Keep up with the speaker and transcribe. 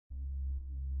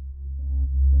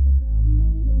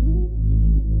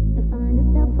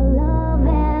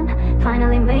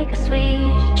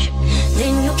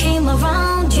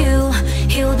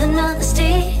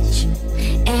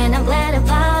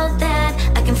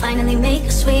finally make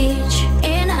a switch.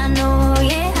 And I know,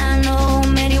 yeah, I know,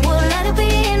 many would like to be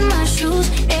in my shoes.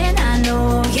 And I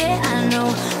know, yeah, I know,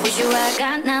 with you I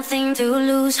got nothing to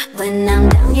lose. When I'm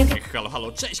down, you can... Halo,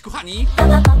 halo, cześć kochani!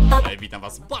 Witam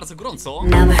was bardzo gorąco.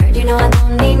 Never heard, you know I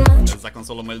don't need much. Za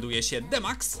konsolą melduje się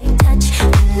Demax. Touch,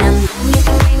 when I'm down, you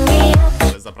can bring me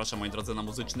up. Zapraszam, moi drodzy, na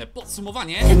muzyczne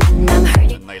podsumowanie When I'm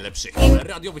hurting, najlepszych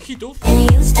radiowych hitów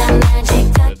and you use that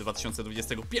magic touch.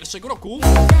 2021 roku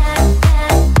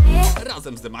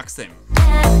razem z Demax-em.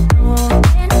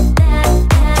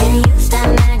 Can you use that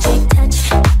magic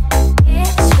touch? Yeah,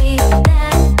 sweet,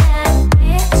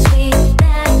 yeah, sweet,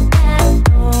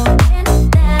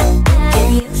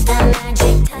 can you use that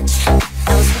magic touch?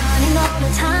 I was running all the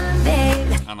time,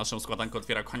 babe. A naszą składankę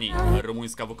otwiera, kochani,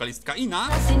 rumuńska wokalistka Ina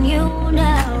Nothing you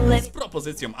know, z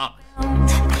propozycją Up.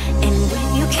 and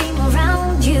when you came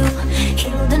around, you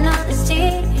healed another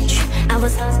stitch. I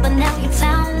was lost, but now you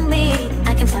found me.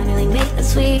 I can finally make the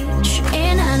switch,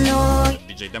 and I know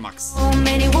DJ Demax. so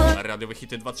many would, Radiowe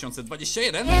hity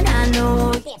 2021. and I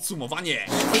know Podsumowanie.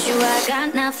 with you I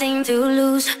got nothing to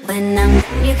lose. When I'm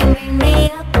down, you can bring me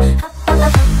up, up,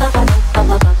 up, up, up, up, up,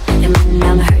 up, up. And when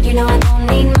I'm hurt, you know I don't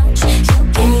need much. So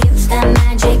can you use that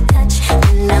magic touch?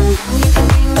 When I'm down, you can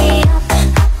bring me up,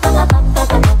 up, up, up,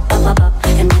 up, up, up, up, up, up.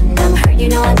 And when I'm hurt, you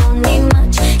know I don't need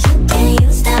much. You can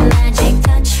use that magic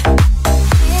touch.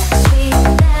 Yeah, sweet,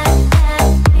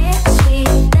 yeah, sweet,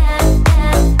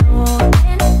 oh,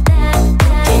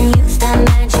 can you use that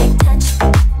magic touch?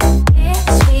 Yeah,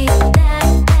 sweet,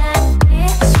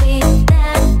 yeah, sweet,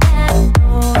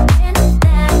 oh,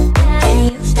 can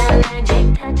you use that magic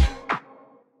touch?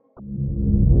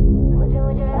 Would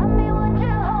you love me? Would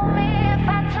you hold me if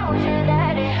I told you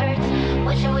that it hurts?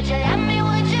 Would you love me?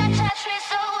 Would you touch me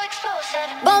so explosive?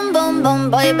 Boom, boom,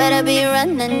 boom, boy, you better be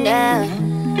running down.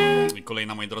 I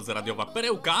kolejna, moi drodzy, radiowa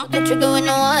perełka. What you going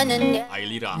on in there?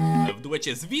 Ailira w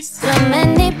duecie z Wiz. So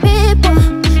many people,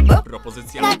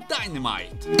 Propozycja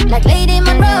Dynamite. like Lady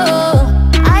Monroe.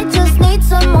 I just need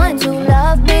someone to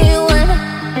love me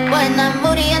when I'm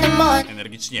moody in the morning,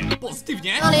 Energicznie,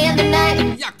 pozytywnie, only in the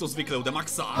night. jak to zwykle u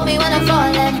Demaxa. Hold me when I'm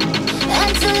falling,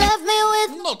 and to love me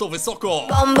with No to wysoko.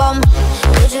 boom boom.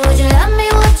 Would you love me?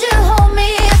 Would you hold me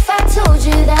if I told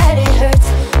you that it hurts?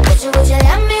 Would you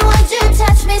love me? Would you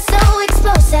touch me so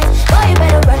explosive? Boy, you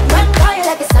better run, run, call you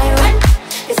like a siren,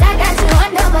 'cause I got you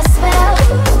under my spell.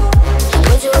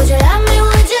 Would you love me?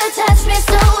 Would you touch me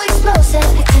so explosive?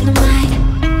 Like dynamite.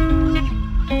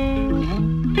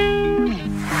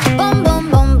 Boom, boom,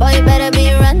 boom, boy, you better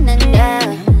be running, yeah.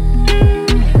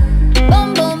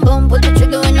 Boom, boom, boom, put the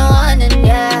trigger in the one and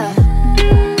yeah.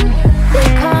 They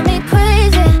call me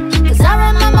crazy, 'cause I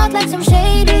run my mouth like some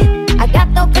shady. I got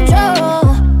no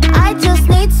control, I just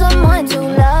need someone to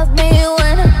love me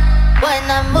when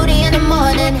I'm moody in the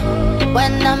morning,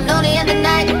 when I'm lonely in the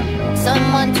night.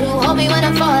 Someone to hold me when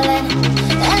I'm falling,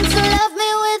 and to love me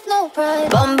with no pride.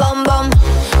 Boom, boom, boom.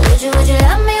 Would you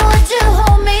love me? Would you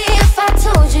hold me if I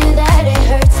told you that it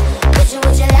hurts?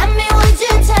 Would you love me? Would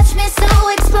you touch me so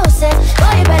explosive?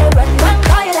 Boy, you better run, run,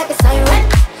 call you like a siren,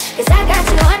 'cause I got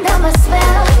you under my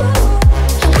spell.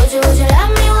 Would you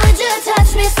love me? Would you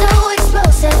touch me so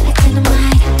explosive? Like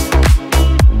dynamite.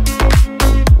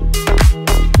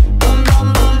 Boom, boom,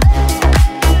 boom.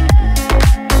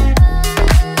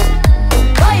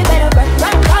 Boy, you better run,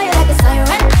 run, call you like a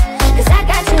siren, 'cause I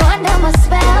got you under my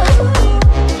spell.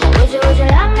 Would you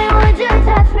love me? Would you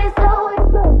touch me so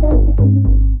explosive?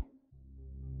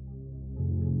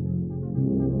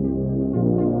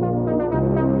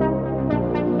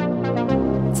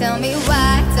 Tell me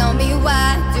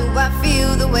why do I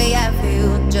feel the way I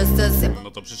feel? Just a simple.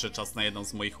 No to przyszedł czas na jedną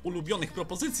z moich ulubionych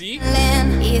propozycji.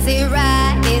 Is it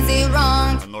right? Is it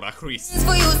wrong? Nora Chris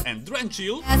For you and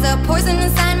Drenchill. as a poison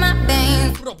inside my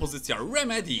veins. Propozycja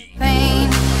Remedy. Pain.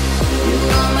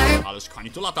 No Ależ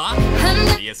kochani, to lata.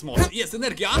 Jest moc, jest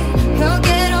energia.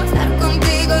 quiero estar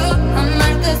contigo,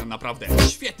 amarte. Naprawdę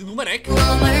świetny numerek.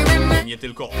 Nie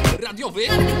tylko radiowy,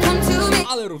 Come to me,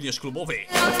 ale również klubowy.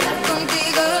 estar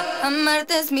contigo,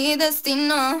 amarte es mi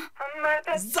destino.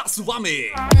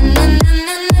 Zasuwamy!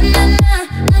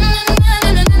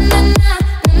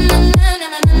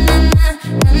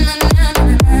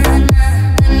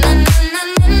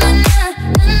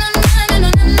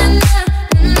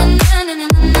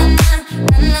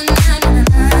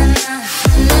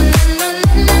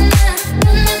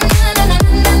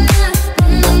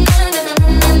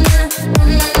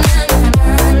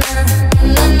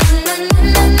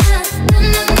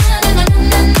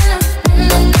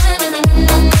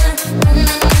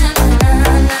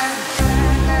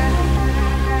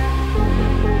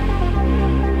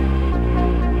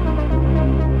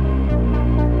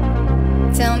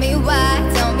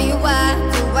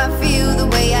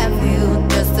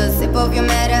 of your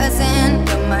medicine.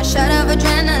 You're my shot of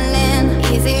adrenaline.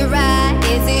 Is it right?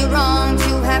 Is it wrong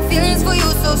to have feelings for you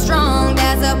so strong?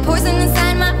 There's a poison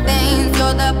inside my veins.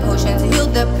 You're the potion to heal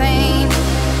the pain.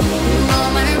 You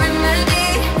are my remedy.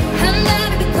 I'm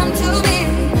never come to be.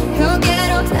 Yo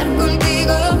quiero estar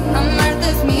contigo. Amarte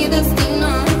es mi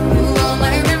destino. You are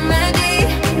my remedy.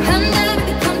 I'm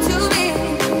never come to be.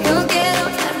 Yo quiero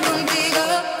estar contigo.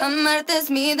 Amarte es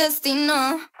mi destino.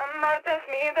 Amarte es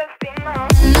mi destino.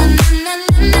 Na na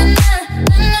na na na.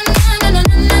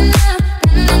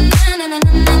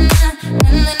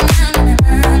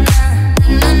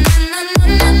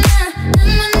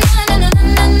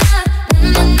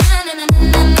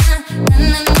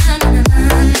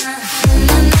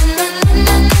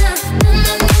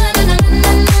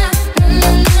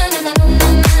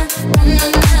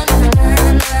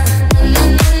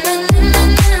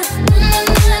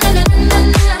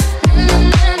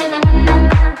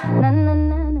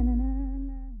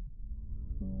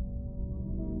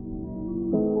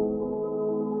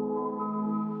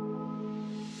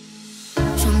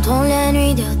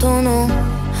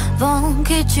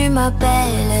 Tu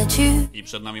m'appelles, tu... I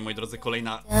przed nami, moi drodzy,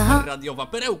 kolejna radiowa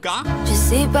perełka. Je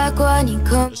sais pas quoi ni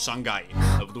comme... Szangaj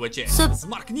w duecie z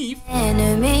Mark Neve.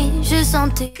 Ennemi, je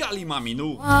sentais... Kalima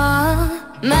Minu.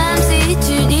 Même si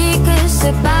tu dis que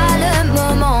c'est pas le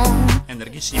moment.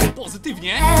 Energicznie,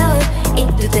 pozytywnie.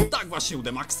 Tak właśnie u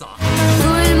Demaxa.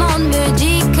 Tout le monde me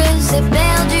dit que c'est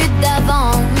perdu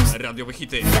d'avance. Radiowe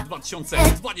hity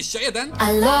 2021.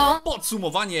 Alors...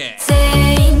 Podsumowanie.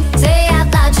 Say I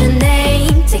thought your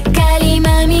name. Say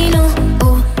Kalima Minu.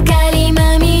 Ooh,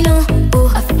 Kalima Minu. Ooh,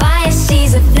 a fire,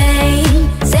 she's a flame.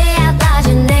 Say I thought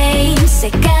your name.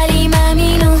 Say Kalima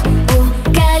Minu. Ooh,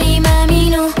 Kalima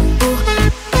Minu. Ooh.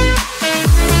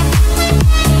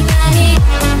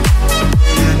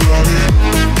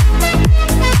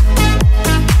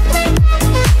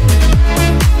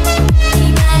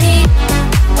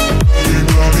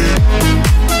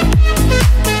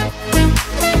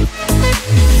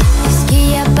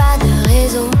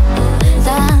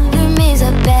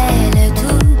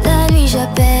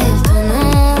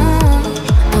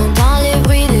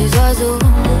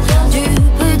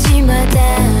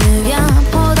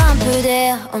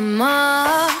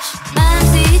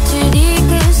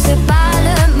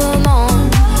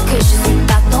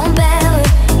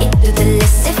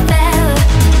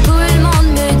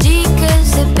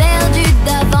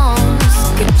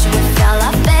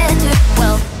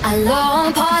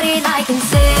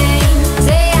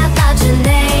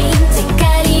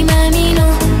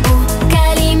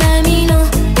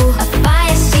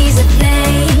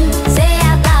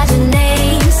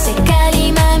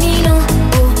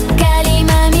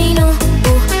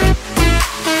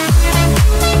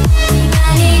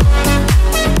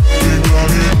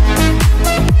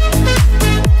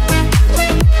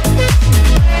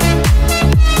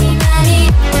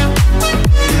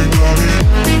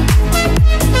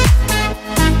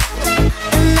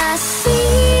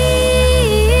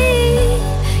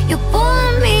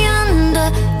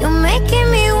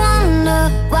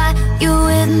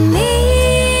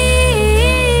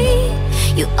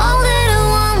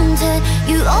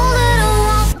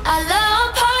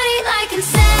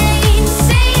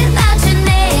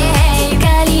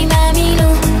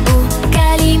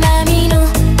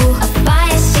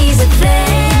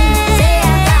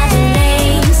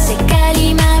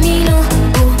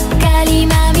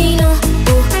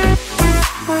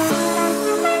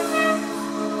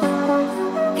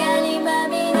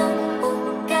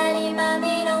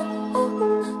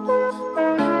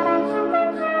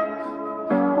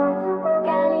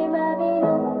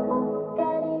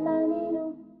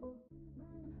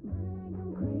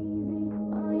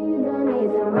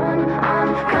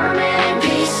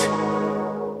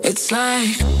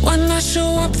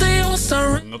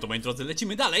 No to, moi drodzy,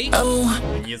 lecimy dalej.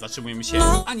 Nie zatrzymujemy się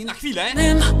ani na chwilę.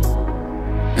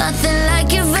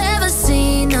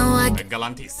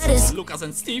 Galantis, Lucas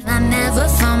and Steve.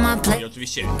 I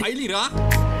oczywiście Ailira.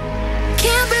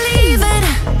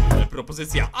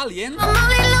 Propozycja Alien.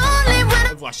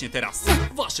 Właśnie teraz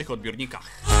w waszych odbiornikach.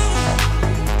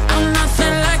 I'm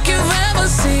nothing like you've ever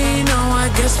seen. No, I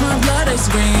guess my blood is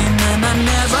green, and I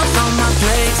never found my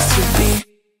place to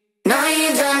be. No,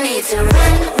 you don't need to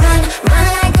run, run, run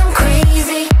like I'm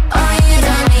crazy. Oh, you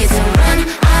don't need to run,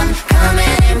 I'm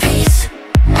coming in peace.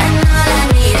 And all I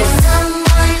need is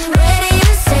someone ready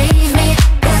to save me.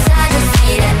 'Cause I just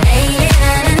need an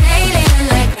alien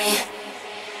like me.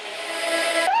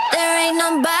 There ain't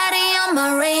nobody on my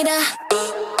radar.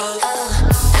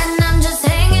 And I'm just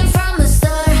hanging from a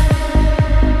star.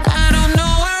 I don't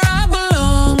know where I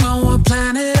belong, or what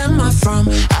planet am I from.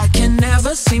 I can never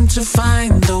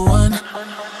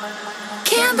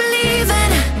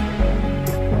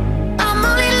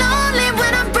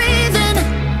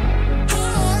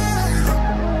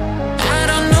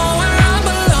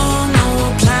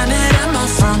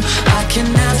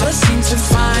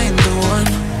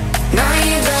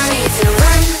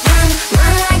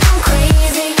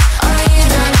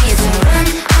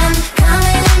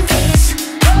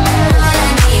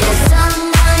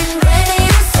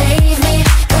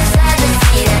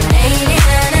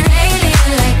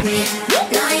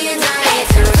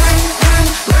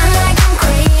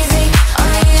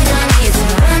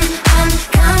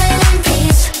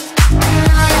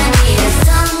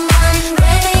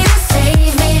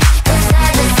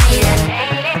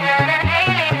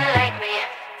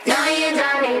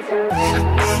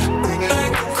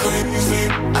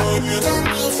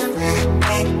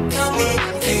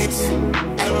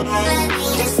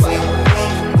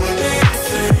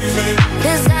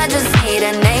Cause I just need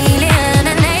an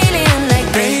alien like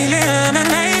me. An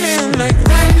alien like me.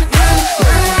 Run,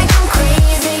 run like I'm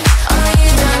crazy. Oh,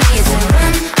 you don't need to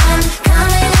run. I'm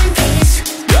coming in peace.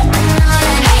 And all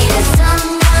I need is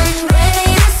someone ready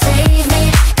to save me.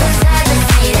 Cause I just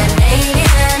need an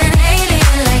alien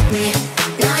like me.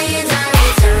 No, you don't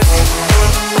need to run.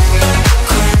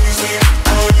 Crazy.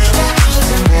 Oh, you don't need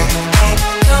to run.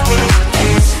 Coming in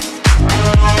peace.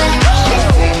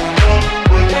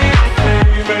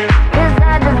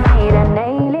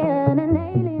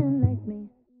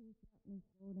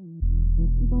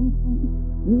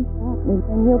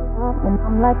 Then you pop and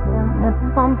I'm like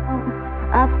damn, bum bum.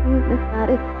 I feel the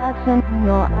satisfaction in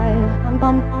your eyes, bum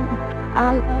bum bum.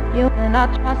 I love you and I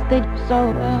trusted you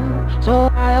so well. So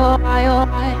why, oh why, oh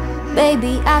why?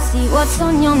 Baby, I see what's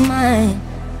on your mind.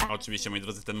 Oczywiście, moi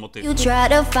drodzy, ten motyw You try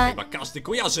to find chyba każdy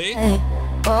kojarzy,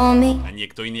 for me a nie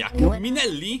kto inny jak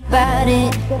Minelli. about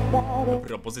it.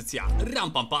 Propozycja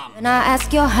ram pam pam. When I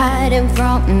ask, you're hiding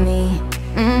from me.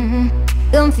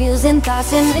 Confusing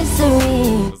thoughts and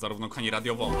mystery. Zarówno kochani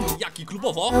radiowo, jak i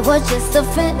klubowo. It was just a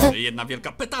fantasy Jedna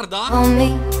wielka petarda. on me.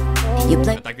 You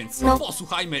play Tak więc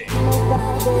posłuchajmy.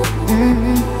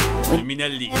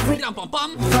 Minelli, ram pam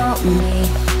pam. for me.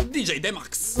 DJ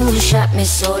Demax. You shot me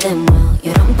so damn well.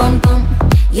 You dum bum bum.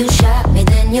 You shot me,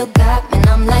 then you got me, and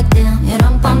I'm like damn. You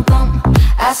dum bum bum.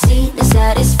 I see the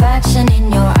satisfaction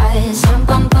in your eyes. Dum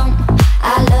bum bum.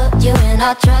 I loved you and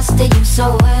I trusted you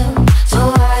so well. So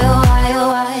why, oh why, oh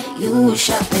why? You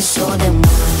shot me so damn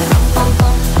well. You dum bum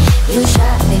bum. You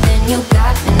shot me, then you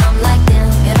got me, and I'm like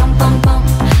damn. You dum bum bum.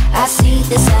 I see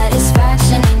the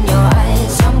satisfaction in your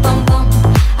eyes. Dum bum bum.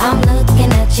 I'm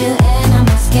looking at you and I'm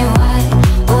asking why.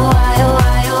 Oh why, oh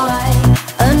why, oh why?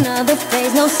 Another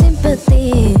phase, no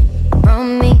sympathy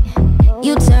from me.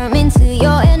 You turn me into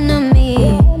your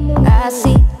enemy. I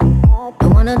see,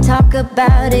 don't wanna talk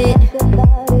about it.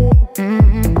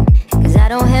 Cause I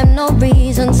don't have no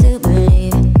reason to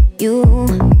believe you.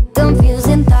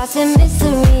 Confusing thoughts and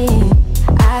mystery.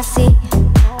 I see,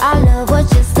 our love was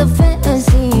just a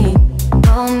fantasy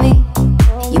for me.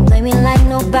 You play me like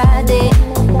nobody.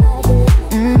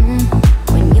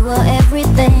 When you were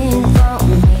everything for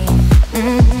me.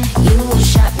 You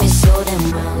shot me so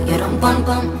damn well. You dum bum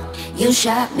bum. You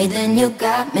shot me, then you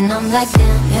got me, and I'm like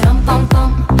damn. You dum bum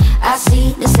bum. I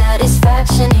see the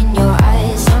satisfaction in your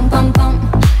eyes. Dum bum bum.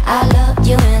 I loved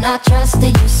you and I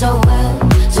trusted you so well.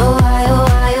 So why, oh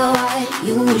why, oh why?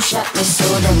 You shot me so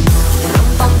damn well. You dum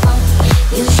bum bum.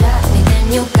 You shot me,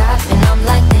 then you got me, and I'm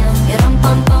like damn. You dum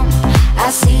bum bum. I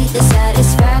see the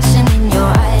satisfaction in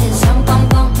your eyes. Dum bum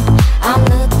bum. I'm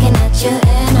looking at you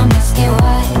and I'm asking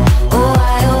why. Oh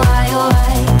why, oh why, oh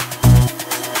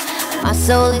why? My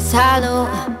soul is hollow.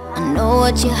 I know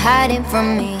what you're hiding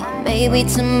from me. Maybe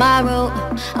tomorrow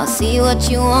I'll see what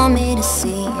you want me to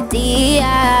see.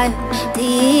 D.I.,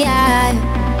 D.I.,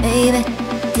 baby,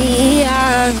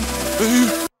 D.I.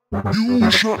 You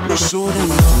shot me so damn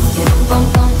You dum bum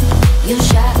bum. You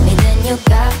shot me, then you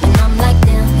got me, and I'm like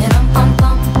damn. You dum bum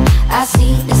bum. I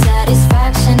see the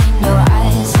satisfaction in your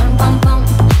eyes. Dum bum bum.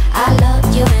 I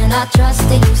loved you and I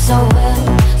trusted you so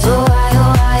well. So why,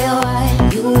 oh why, oh why?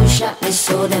 You shot me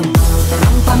so damn well. You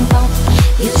dum bum bum.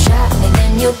 You shot me,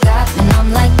 then you got me, and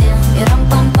I'm like damn. You dum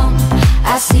bum bum.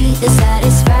 I see the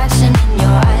satisfaction in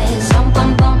your eyes. Dum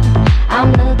bum bum.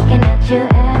 I'm looking at you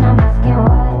and I'm asking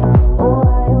why. Oh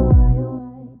why, oh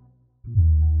why, oh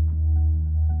why?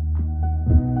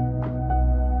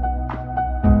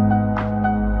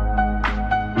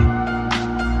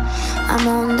 I'm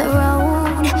on the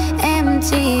road,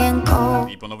 empty and cold.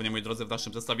 I ponownie, moi drodzy, w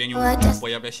naszym zestawieniu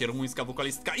pojawia się rumuńska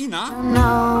wokalistka Ina.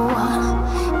 No,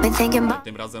 been thinking about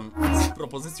Tym razem z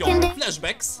propozycją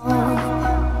Flashbacks.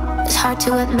 it's hard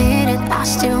to admit it. I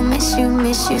still miss you.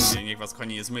 Niech was,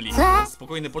 kochani, nie zmyli.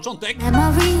 Spokojny początek,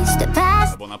 Memories the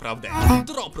past, bo naprawdę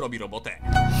drop robi robotę.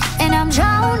 and I'm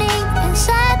drowning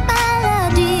inside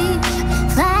melodies.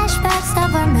 Flashbacks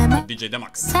of our memories. DJ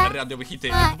Demax, radiowe hity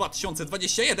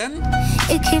 2021.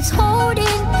 It keeps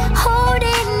holding,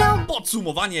 no.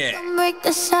 Podsumowanie. Break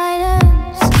the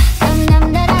silence. Dum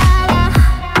dum da da da.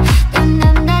 Dum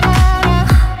dum da da da.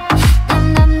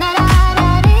 Dum dum da da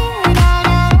da dee da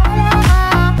da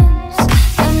da.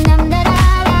 Dum dum da da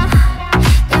da.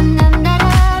 Dum dum da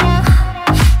da da.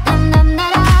 Dum dum da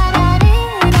da da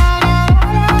dee da da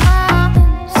da.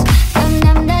 Dum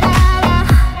dum da da da.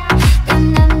 Dum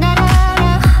dum da da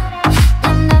da.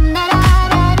 Dum dum da da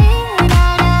da dee da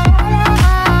da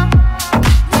da.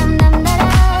 Dum dum da da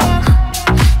da.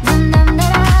 Dum dum da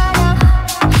da da.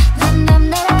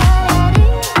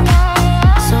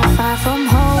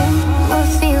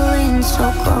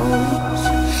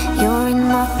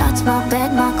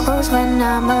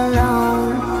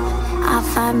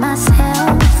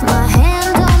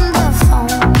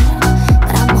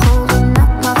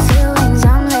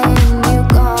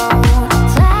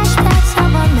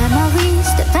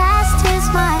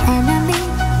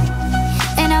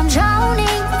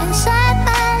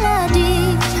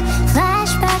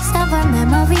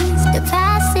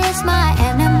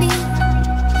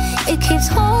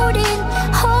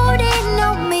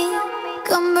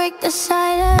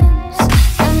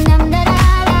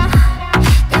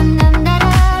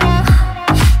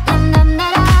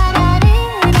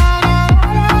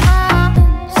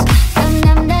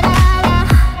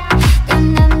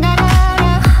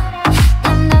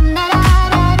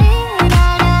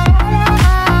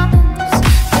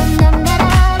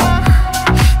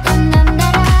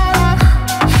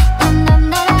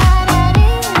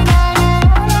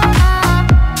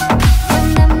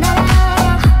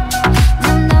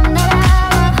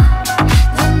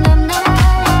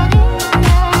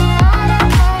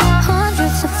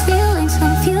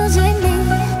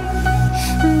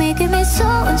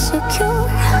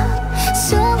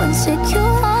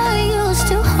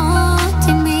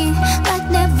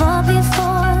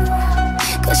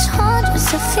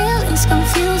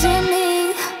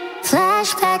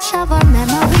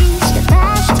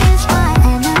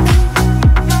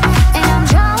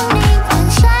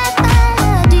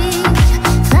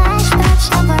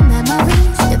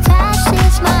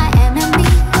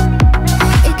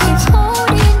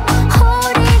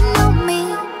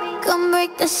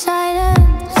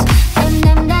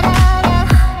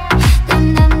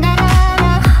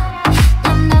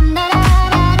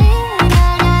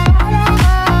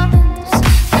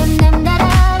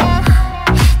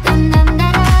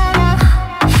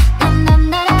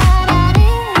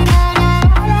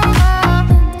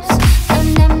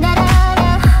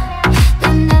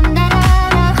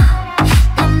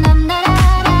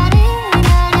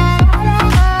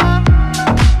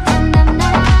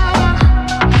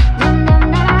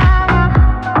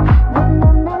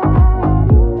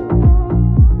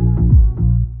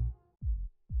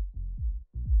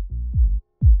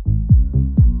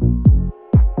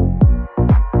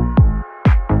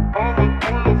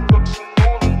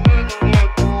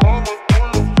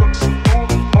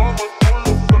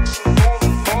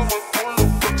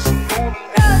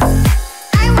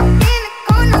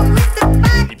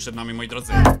 Przed nami, moi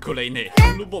drodzy, kolejny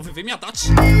klubowy wymiatacz.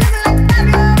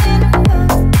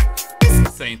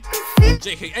 Saint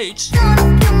JHH,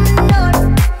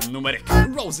 numerek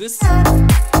Roses.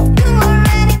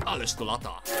 Ależ to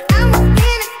lata.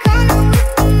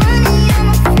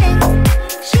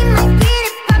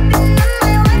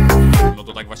 No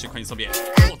to tak właśnie koniec sobie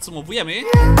podsumowujemy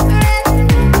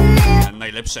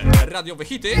najlepsze radiowe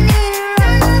hity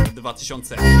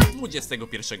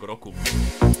 2021 roku.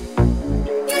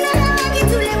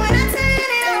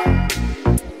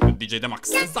 DJ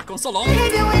Demax za konsolą.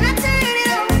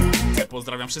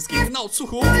 Pozdrawiam wszystkich na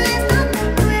odsłuchu.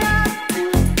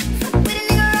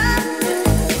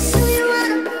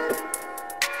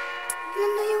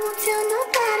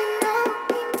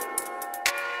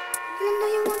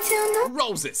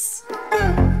 Roses.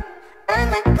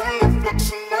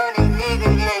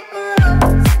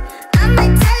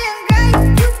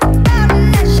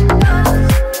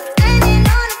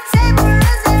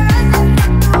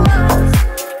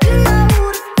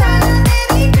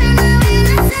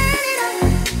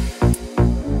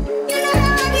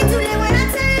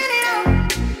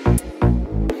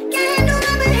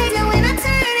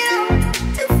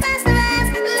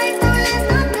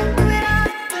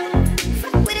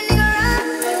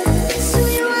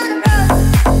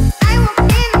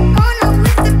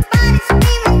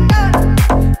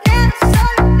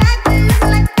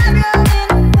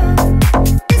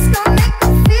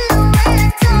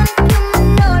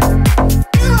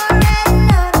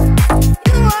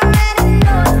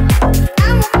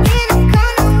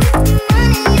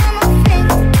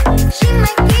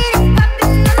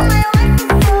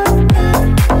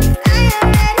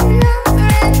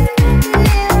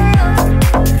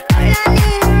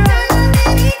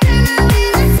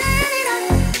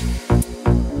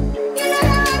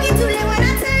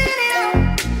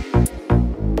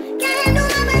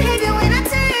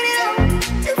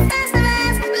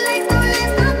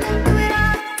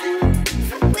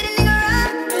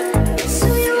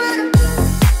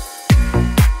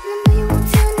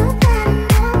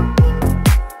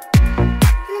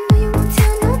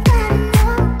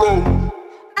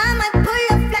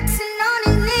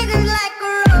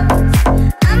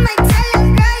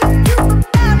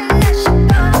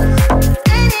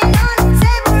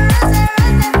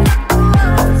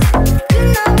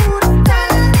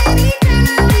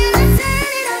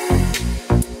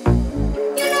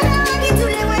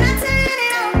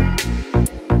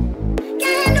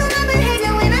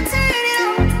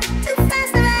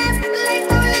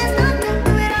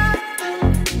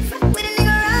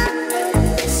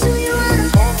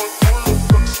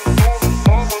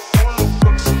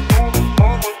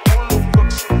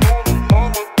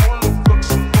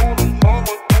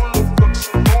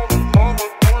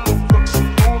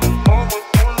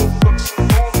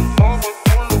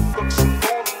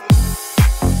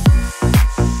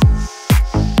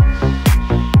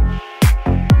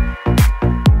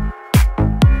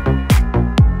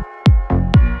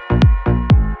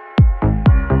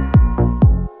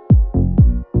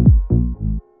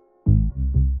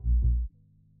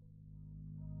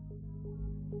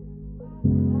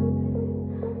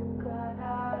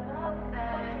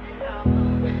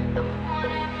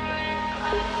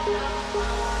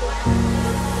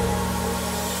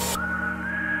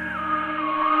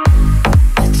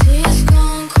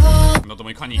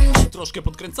 moi kochani, troszkę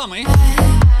podkręcamy.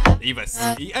 Iwes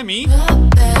i Emi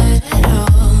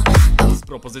z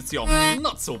propozycją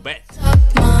Not So Bad.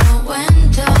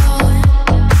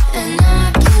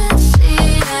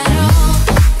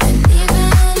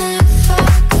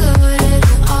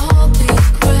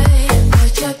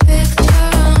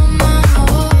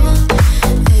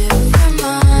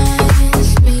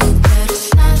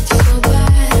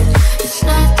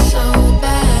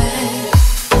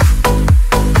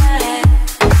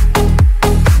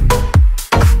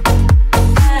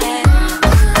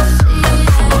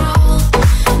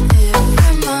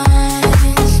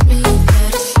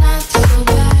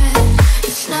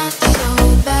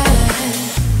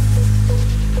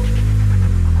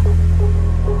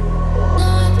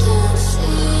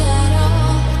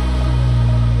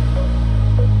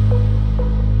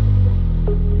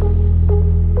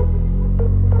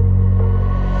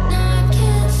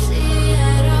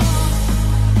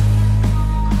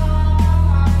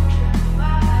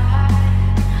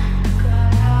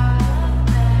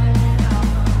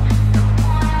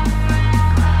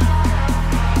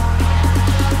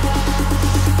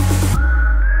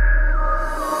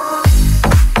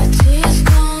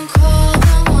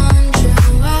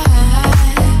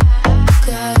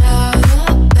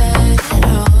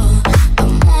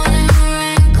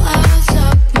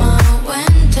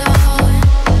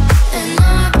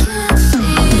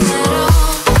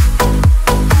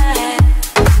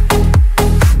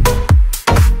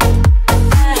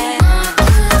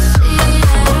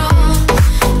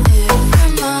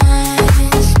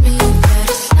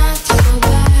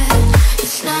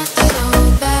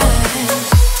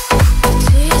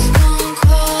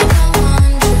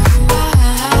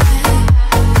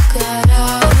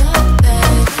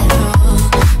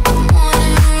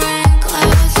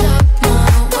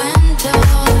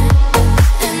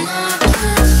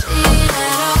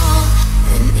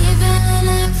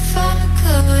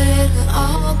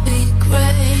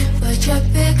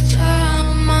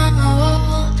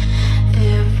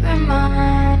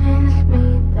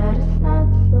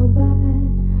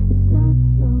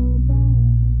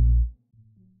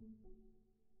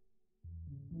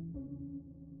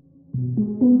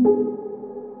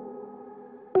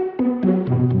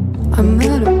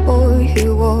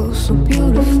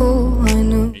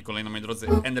 I kolejna, moi drodzy,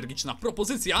 energiczna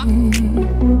propozycja.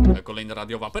 Kolejna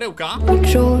radiowa perełka.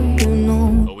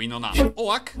 Winona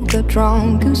Oak.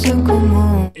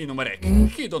 I numerek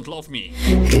He Don't Love Me.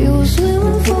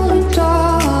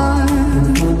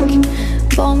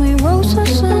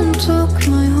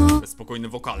 Spokojny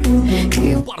wokal.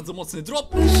 Bardzo mocny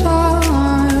drop.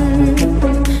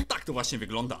 Tak to właśnie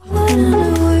wygląda.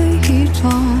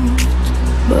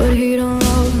 But he don't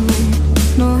love me,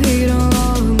 no he don't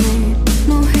love me,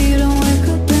 no he don't wake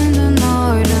up in the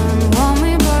night and want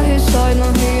me by his side,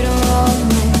 no he don't love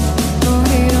me, no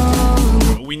he don't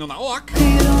love me. Winona Oak,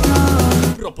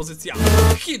 propozycja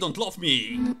He Don't Love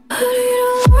Me. But he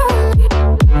don't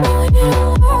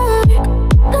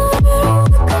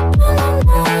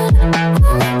love me,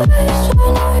 no he don't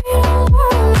love me,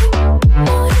 no he don't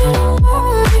wake up in the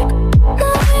night and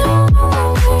want me by his side,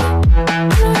 no he don't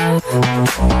love me,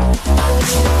 no he don't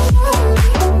love me, no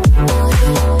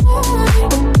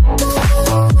he don't love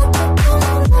me.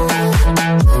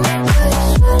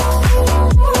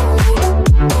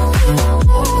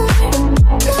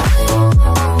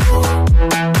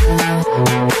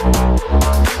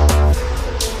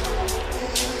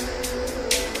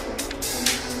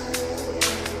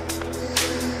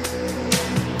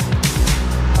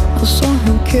 I saw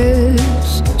him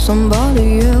kiss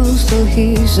somebody else, till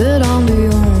he said I'm the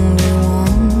only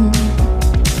one.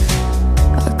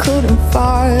 I couldn't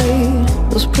fight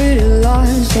those pretty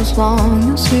lies as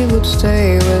long as he would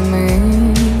stay with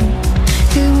me.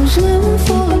 He was living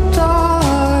for the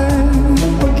dark,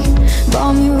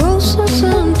 bought me roses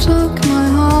and took my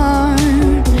heart.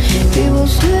 He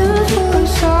was living for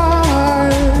his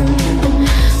heart,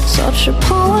 such a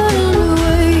poet in the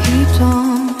way he talked.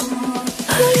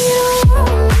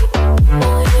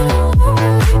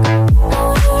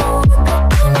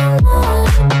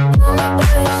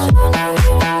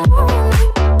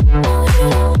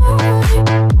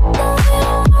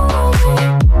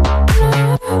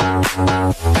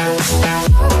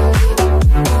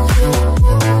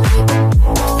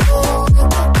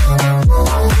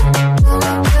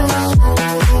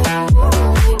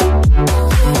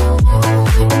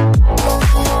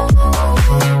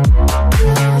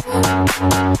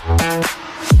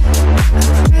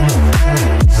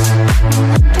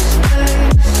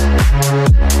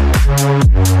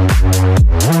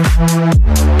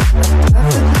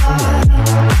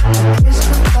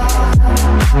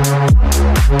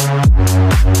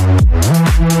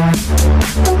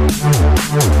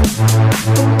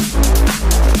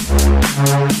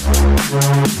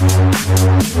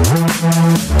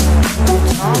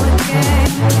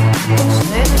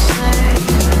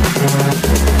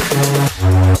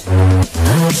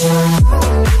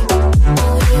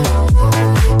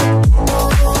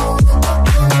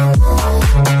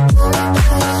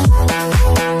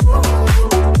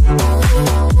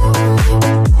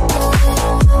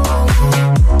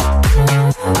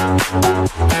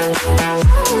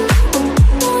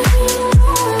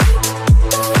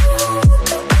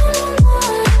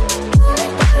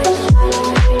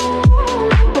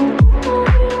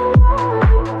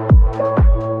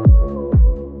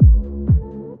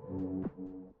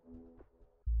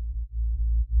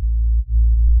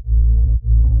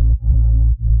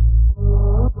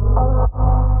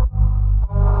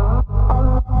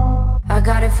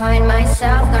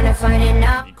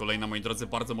 I kolejna, moi drodzy,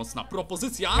 bardzo mocna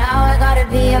propozycja.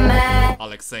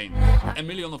 Alex Sane, A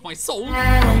Million of My Soul.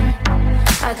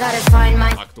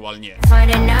 Aktualnie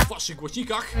w waszych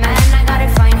głośnikach.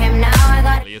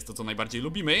 Ale jest to, co najbardziej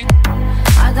lubimy.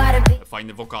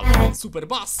 Fajny wokal, super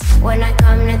bass.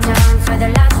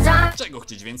 Czego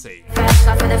chcieć więcej?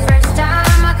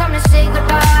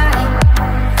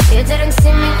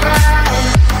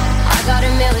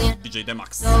 DJ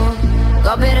Demax,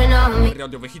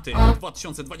 radiowe hity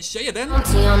 2021.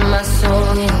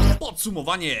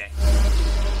 Podsumowanie.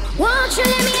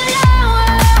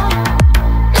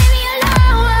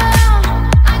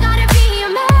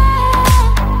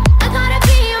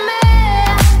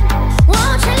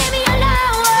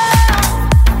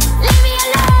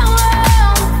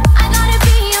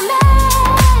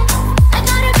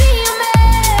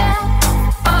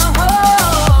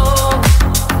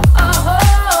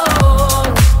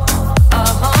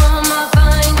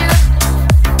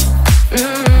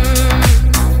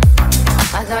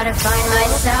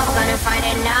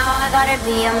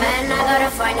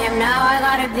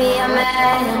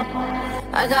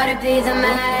 I gotta be the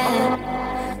man.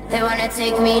 They wanna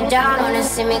take me down, wanna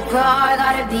see me crawl. I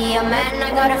gotta be a man,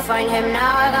 I gotta find him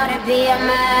now. I gotta be a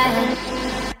man,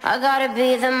 I gotta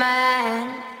be the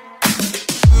man.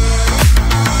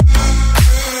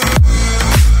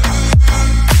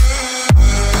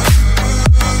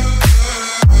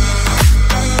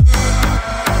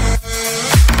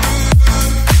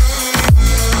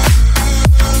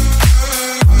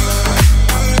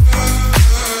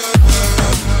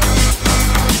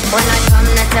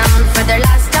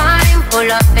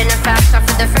 Pull up in a fast car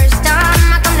for the first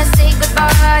time. I come to say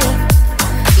goodbye.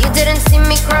 You didn't see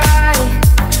me cry.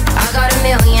 I got $1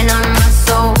 million on my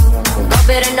soul. Go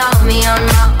better know me on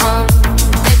my own.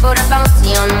 They put a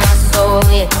bounty on my soul,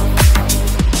 yeah.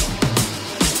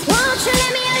 Won't you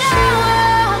let me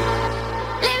alone?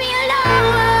 Let me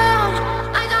alone.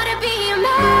 I gotta be a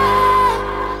man.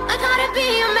 I gotta be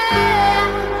a man.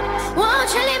 Won't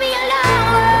you let me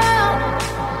alone?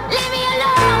 Let me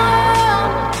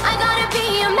alone. I gotta be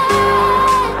a man.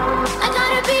 I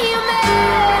gotta be a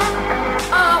man.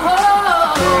 Oh, oh,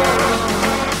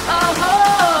 oh, oh,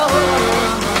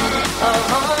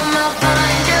 oh, I'll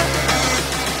find you.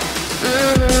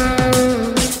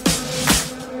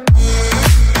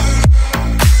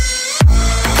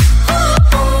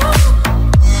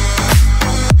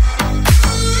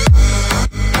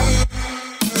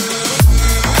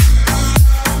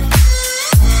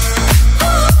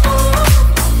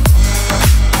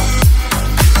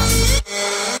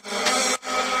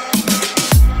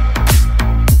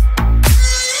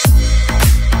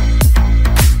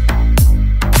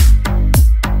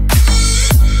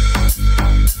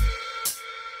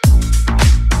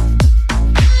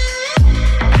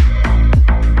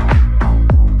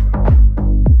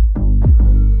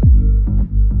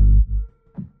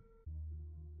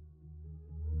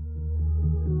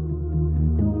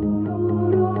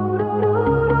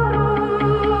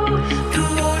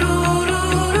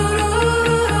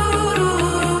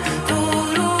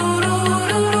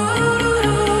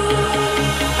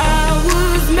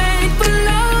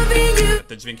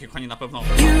 Dźwięki, kochani, na pewno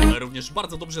również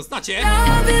bardzo dobrze znacie.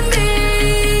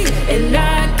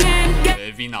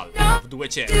 Winal w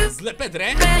duecie z Lepedre.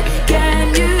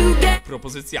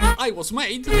 Propozycja I Was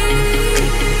Made.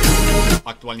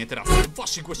 Aktualnie teraz w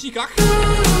waszych głośnikach.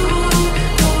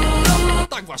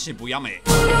 Tak właśnie bujamy.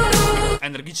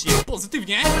 Energicznie,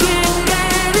 pozytywnie.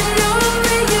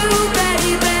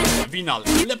 Winal,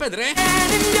 Lepedre.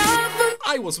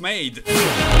 I Was Made.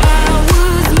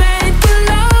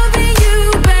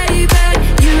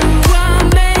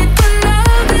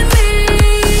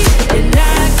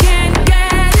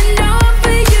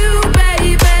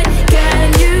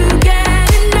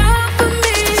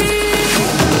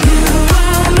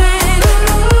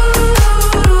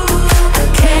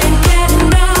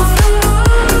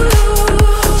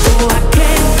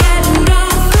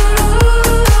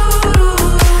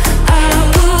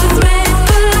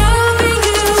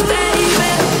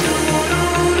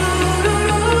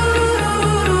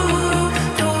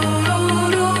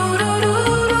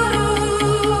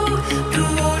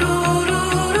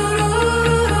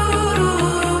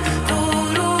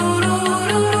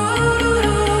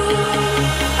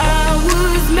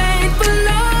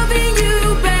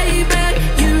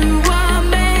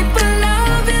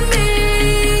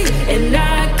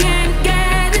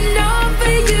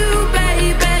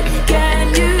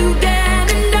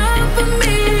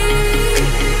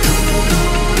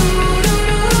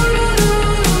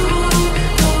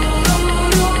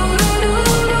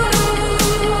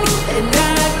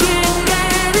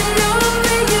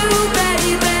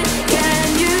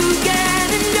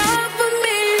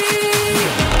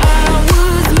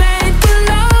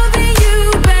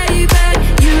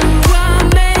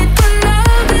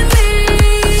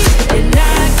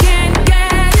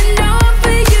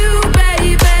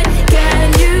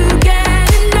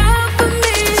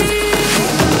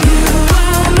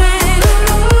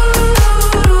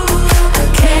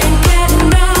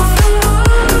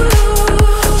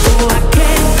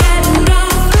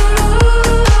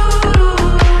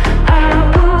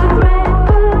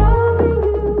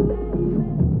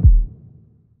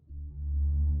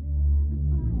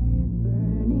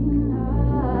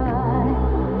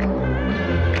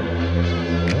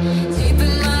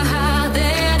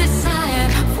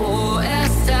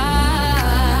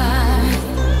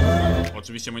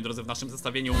 Oczywiście, moi drodzy, w naszym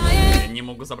zestawieniu nie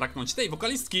mogło zabraknąć tej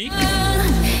wokalistki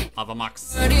Ava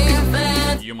Max.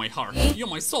 You my heart, you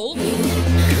my soul.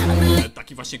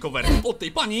 Taki właśnie cover od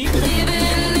tej pani.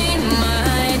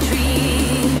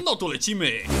 No to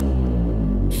lecimy.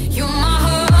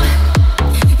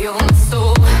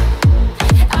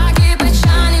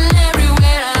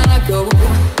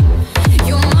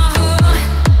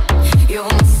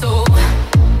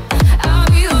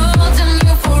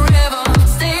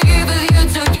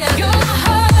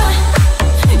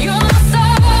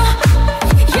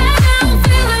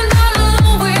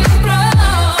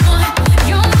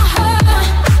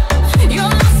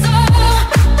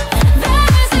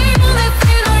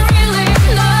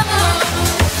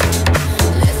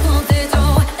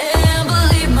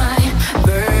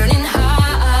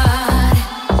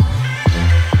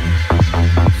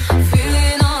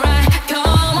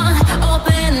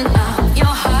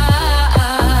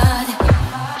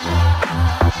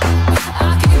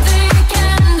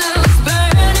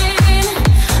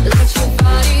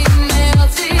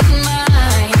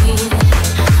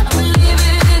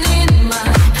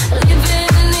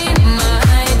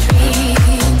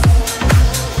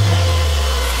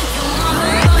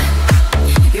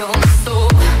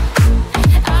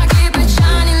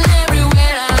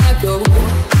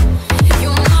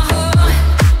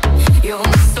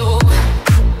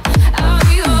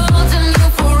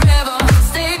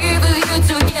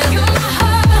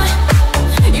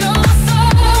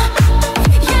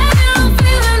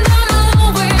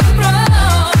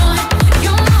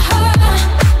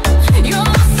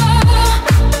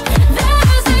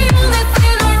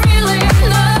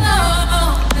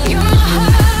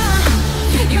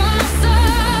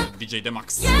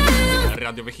 Demax,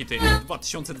 radiowe hity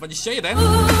 2021.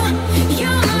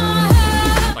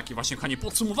 Takie właśnie, kochani,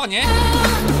 podsumowanie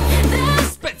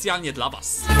specjalnie dla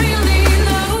was.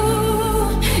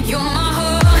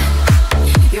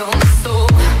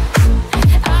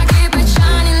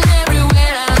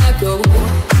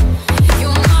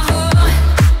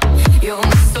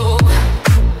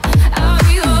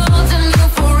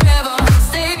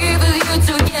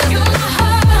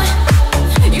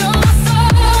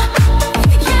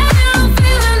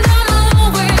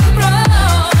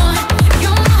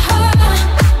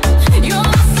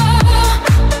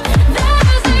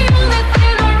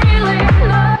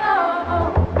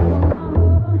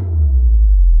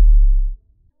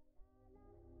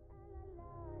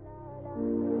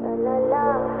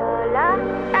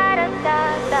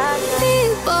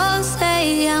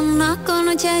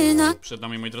 Przed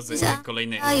nami, moi drodzy,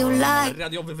 kolejny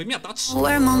radiowy wymiatacz.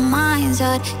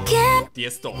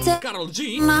 Jest to Karol G.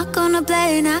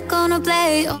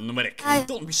 Numerek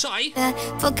Don't Be Shy.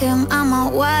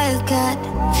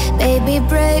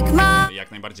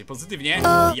 Jak najbardziej pozytywnie,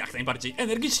 jak najbardziej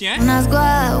energicznie,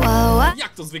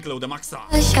 jak to zwykle u Demaxa.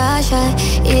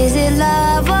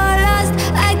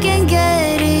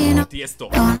 Jest to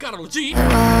Karol G.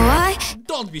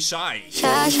 Don't Be Shy.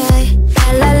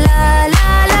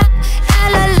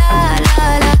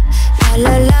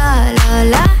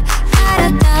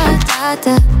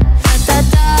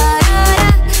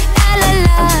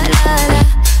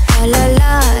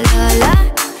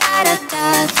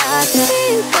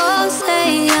 People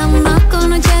say I'm not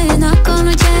gonna change, not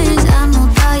gonna change. I know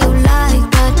that you like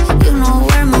that. You know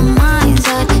where my mind's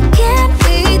at. Can't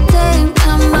be tamed.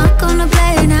 I'm not gonna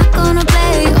play, not gonna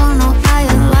play. Oh no, I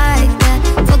ain't like that.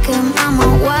 Fuck him, I'm a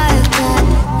wildcat.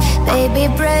 Baby,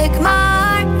 break my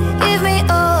heart. Give me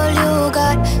all you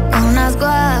got. Don't ask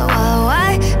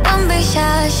why. Don't be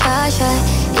shy, shy, shy.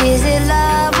 Is it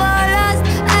love or lust?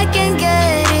 I can't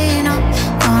get enough.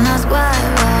 Don't ask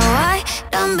why.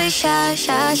 Don't be shy,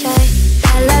 shy, shy.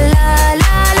 La la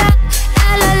la la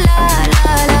la, la la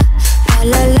la la,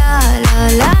 la la la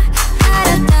la, da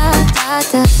da da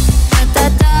da, da da da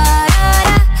da,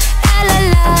 la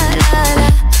la la la,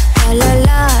 la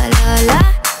la la la,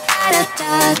 da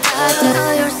da da da.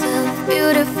 Know yourself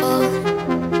beautiful,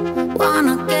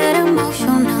 wanna get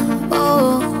emotional.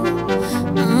 Oh,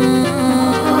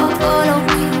 follow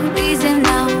me, reason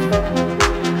now.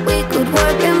 We could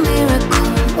work a miracle.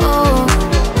 Oh.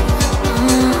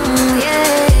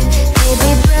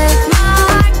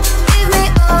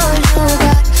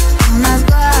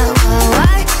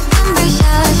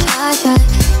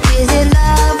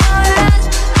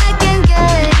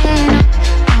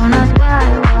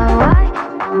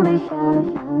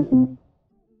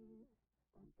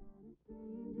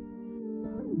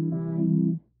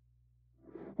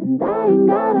 And I ain't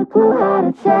got a clue how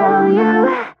to tell you.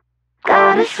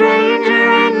 Got a stranger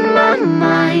in my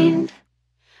mind,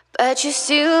 but you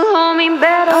still hold me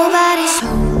better. Nobody's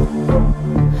home.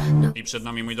 I przed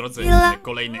nami, moi drodzy,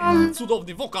 kolejny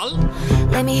cudowny wokal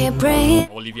Let me hear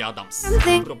praying. Olivia Adams.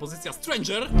 Propozycja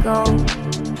Stranger.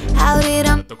 How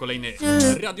did To kolejny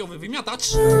radiowy wymiatacz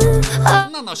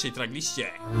na naszej trackliście.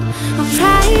 I'm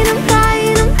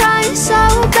trying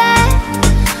so bad.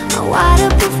 My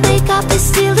waterproof makeup is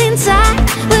still inside,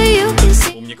 but you can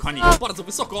see U mnie, kochani, bardzo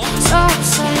wysoko. so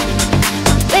sad.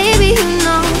 Baby, you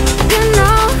know.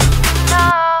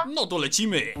 No to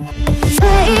lecimy.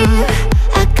 Babe,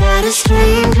 I got a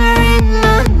stranger in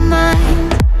my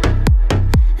mind,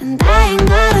 and I ain't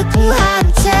got a clue how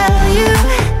to tell you.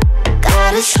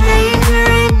 Got a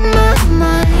stranger in my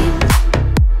mind,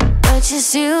 but you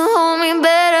still hold me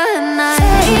better than I.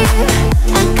 Babe,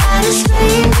 I got a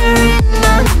stranger in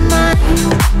my mind,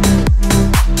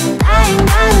 and I ain't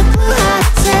got a clue how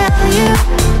to tell you.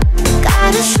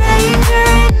 Got a stranger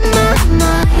in my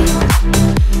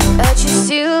mind, but you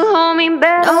still hold me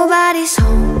back. Nobody's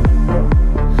home,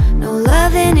 no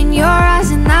loving in your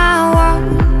eyes, and I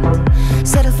won't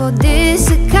settle for this.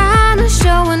 The kind of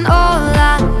show, and all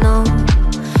I know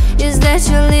is that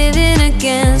you're living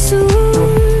again soon.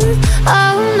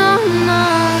 Oh no, no.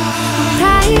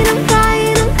 I'm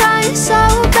trying so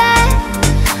bad.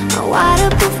 My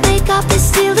waterproof makeup is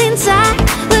still inside,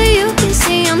 but you can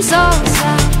see I'm so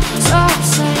sad, so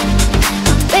sad.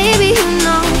 Baby, you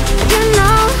know.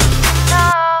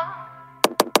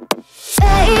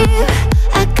 Babe,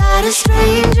 I got a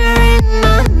stranger in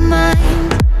my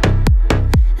mind,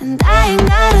 and I ain't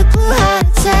got a clue how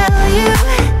to tell you.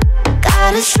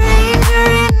 Got a stranger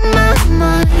in my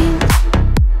mind,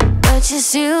 but you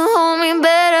still hold me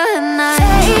better than I.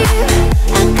 Babe,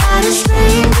 I got a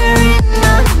stranger in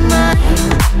my mind,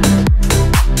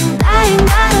 and I ain't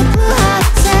got a clue how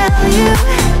to tell you.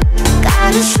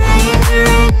 Got a stranger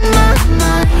in my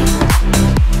mind,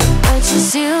 but you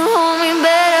still hold me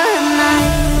better than I.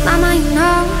 Mama, you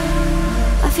know,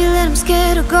 I feel that I'm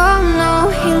scared to go, no.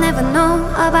 He'll never know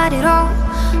about it all.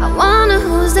 I wonder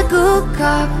who's the good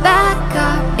cop, bad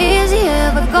cop. Is he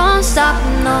ever gonna stop?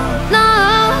 No, no.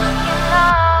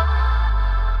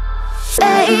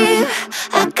 Babe,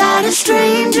 I got a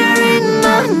stranger in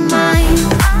my mind,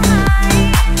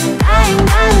 I ain't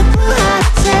got a clue how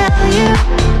to tell you.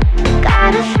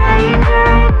 Got a stranger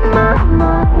in my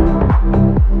mind,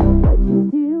 but you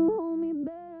still hold me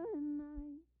better than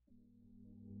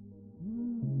I.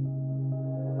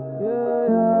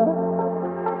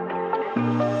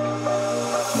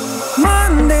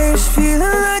 Mondays feeling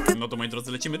like No to, moi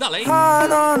drodzy, lecimy dalej.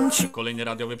 hard on you, Kolejny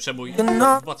radiowy przebój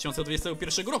z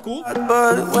 2021 roku.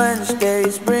 but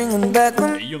Wednesdays bringing back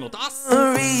You Not Us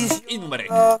memories. i numerek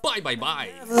Bye Bye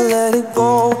Bye. Let it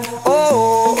go.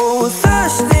 Oh,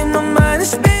 Thursday, my mind is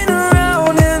spinning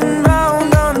round and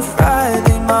round on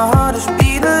Friday. My heart is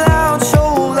beating loud,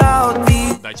 so loud.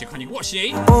 These Dajcie, kochani,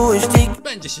 głośniej. boys take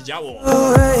Będzie się działo.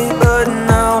 away, but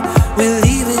now we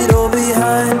leave it all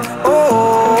behind.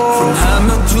 Oh, from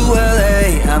Hamburg to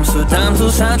LA, Amsterdam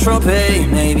to Saint-Tropez.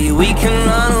 Maybe we can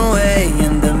run away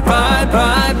and then bye,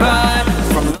 bye, bye.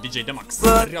 From DJ Demax,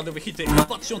 radiowe hity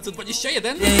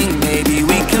 2021. maybe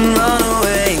we can run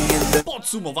away and then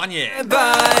Podsumowanie.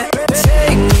 bye.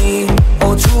 Take me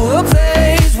to a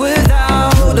place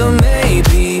without a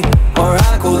maybe, or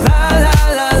I go la la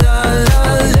la la la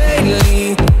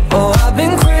lately. Oh, I've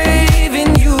been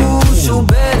craving you so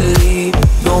badly.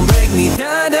 Don't break me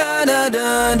da da da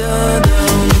da da da.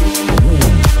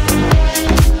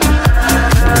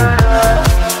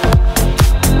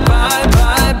 Bye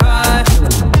bye bye.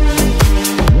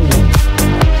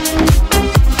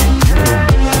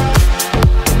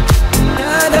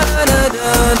 Da da da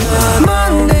da da.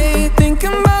 Monday,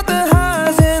 thinking about the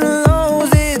highs and lows.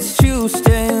 It's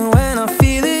Tuesday when I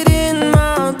feel it in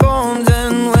my bones,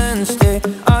 and Wednesday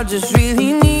I just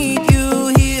really need you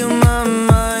here in my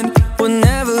mind. Will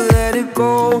never let it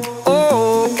go.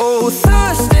 Oh,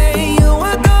 Thursday, you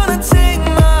are gonna take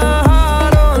my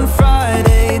heart on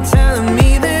Friday, telling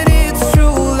me that it's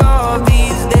true love.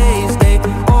 These days they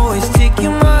always take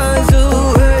your miles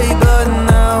away, but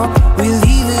now we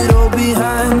leave it all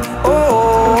behind.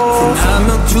 Oh, from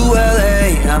Hamburg to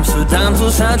LA, Amsterdam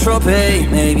to Saint-Tropez.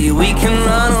 Maybe we can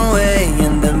run away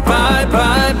and then bye,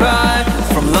 bye, bye.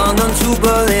 From London to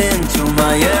Berlin to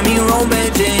Miami, Rome,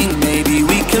 Beijing. Maybe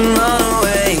we can run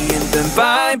away and then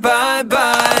bye, bye,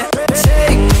 bye.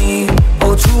 Take me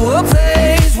to a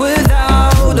place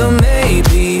without a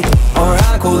maybe, or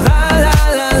I go la la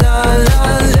la la la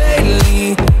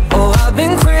lately. Oh, I've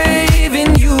been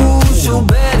craving you so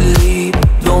badly.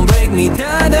 Don't break me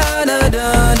da da da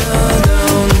da da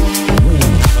da.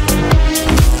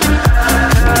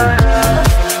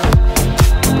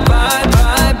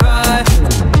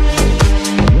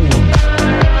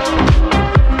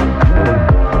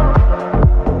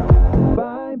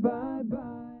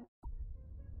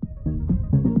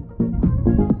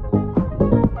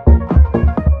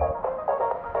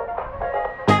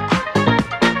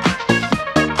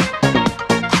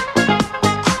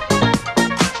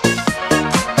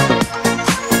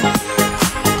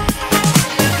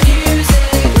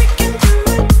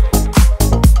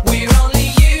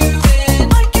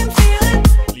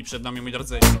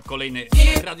 kolejny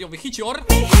radiowy hicior.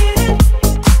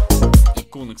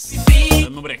 Kungs,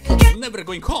 numerek Never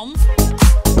Going Home.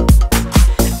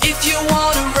 If you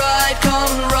wanna ride,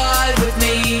 come ride with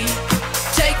me.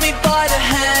 Take me by the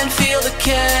hand, feel the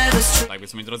chemistry. Tak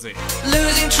więc, moi drodzy,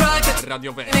 Losing track of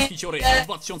radiowe hiciory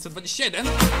 2021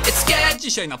 it's scared.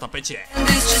 dzisiaj na tapecie. And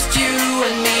it's just you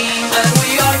and me, and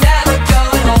we are never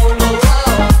going home. Oh,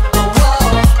 oh, oh,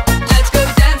 oh. Let's go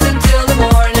dance until the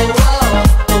morning. Oh,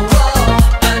 oh,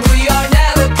 oh. And we are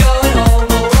never going home.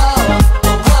 Oh, oh,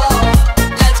 oh, oh.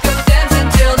 Let's go dance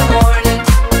until the morning.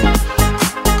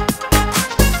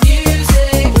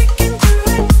 Music, we can do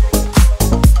it.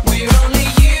 We're only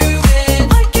human.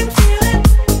 I can feel it.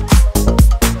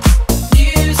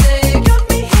 Music got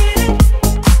me hitting.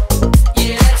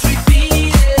 Yeah, let's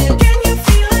repeat it. Can you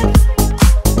feel it?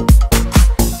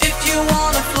 If you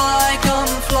wanna fly,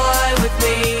 come fly with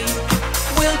me.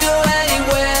 We'll go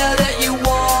anywhere that you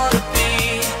wanna be.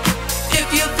 If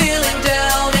you're feeling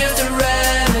down, here's the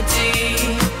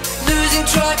remedy. Losing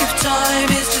track of time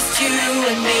is just you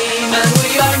and me, and we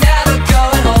are never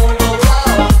going home. Oh,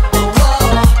 oh, oh,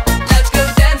 oh. Let's go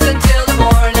dance until the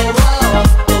morning. Oh,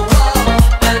 oh,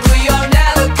 oh. And we are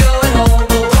never going home.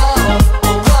 Oh, oh,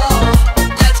 oh, oh.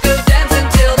 Let's go dance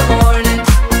until the morning.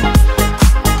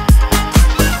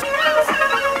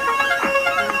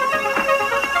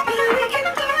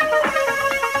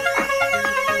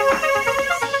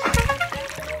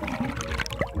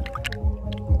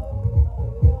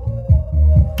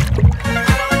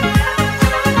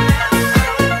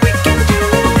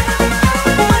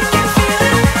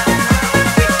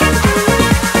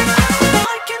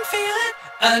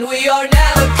 And we are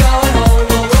never going home.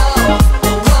 Oh, oh,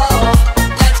 oh, oh.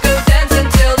 Let's go dance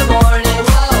until the morning.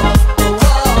 Oh, oh,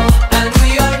 oh. And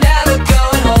we are never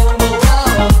going home. Oh,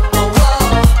 oh, oh,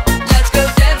 oh. Let's go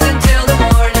dance until the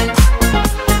morning.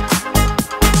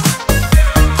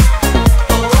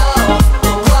 Oh, oh,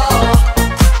 oh, oh.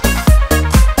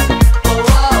 Oh,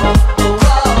 oh, oh,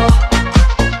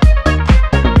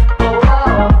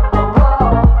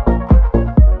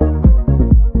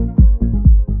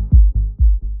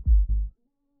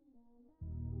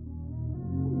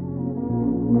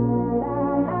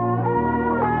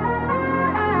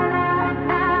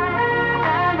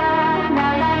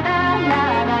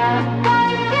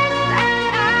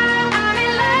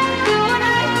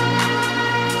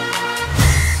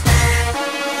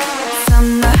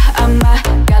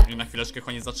 I na chwileczkę,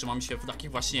 kochani, zatrzymamy się w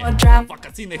takich właśnie One drop.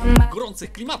 wakacyjnych,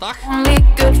 gorących klimatach. only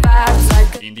good vibes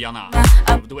like Indiana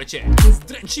w duecie z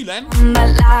Drenchillem, my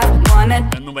life. Wanna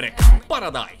numerek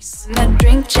Paradise.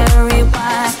 drink cherry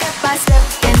wine, step by step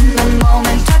in the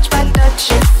moment, touch by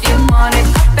touch if you want it,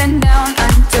 up and down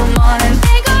until morning.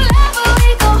 We go level,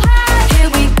 we go high, here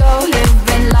we go,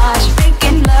 living large,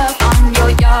 making love on your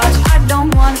yacht. I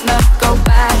don't wanna go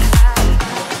back.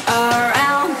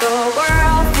 Around the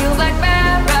world feels like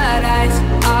paradise.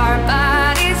 Our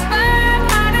bodies burn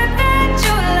hotter than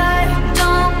July.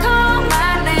 Don't call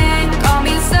my name, call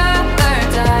me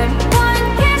summertime. One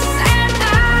kiss and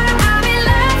I'll be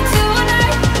left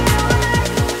tonight.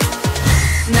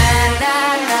 Na na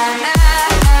na na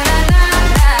na na na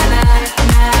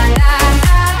na na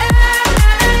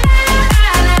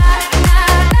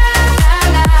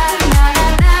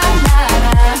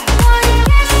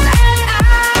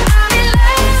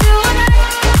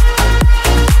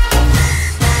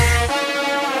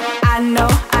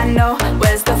I know,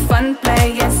 where's the fun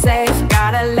playing safe?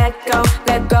 Gotta let go,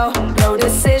 no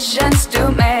decisions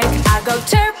to make. I go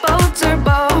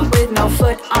turbo, with no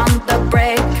foot on the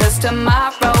brake. Cause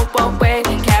tomorrow won't wait,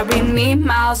 carry me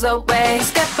miles away.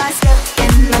 Step by step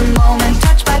in the moment,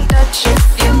 touch by touch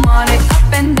if you want it,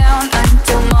 up and down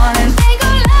until morning. We go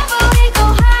level, we go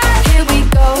high, here we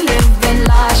go, living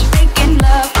large, making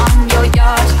love on your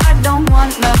yacht. I don't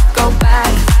wanna go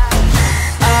back.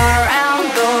 Around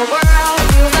the world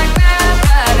feels like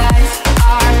paradise.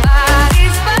 Our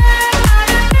bodies burn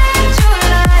hotter than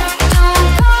July. Don't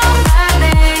call my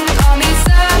name, call me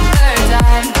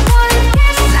summertime. One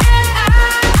kiss and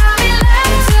I'll be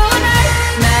left tonight.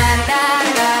 Na na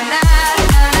na na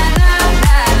na na na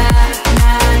na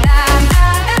na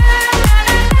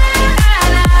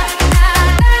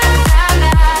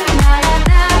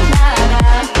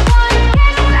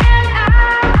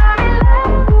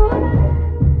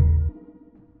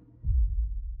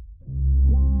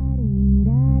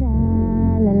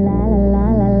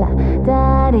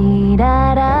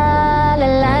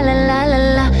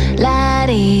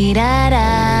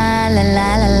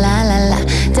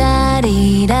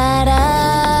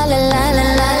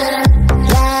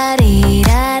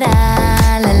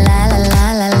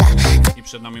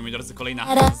Kolejna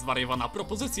zwariowana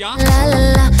propozycja.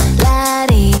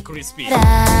 Crispy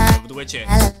w duecie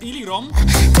Ilirom.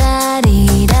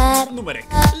 Numerek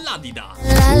Ladida.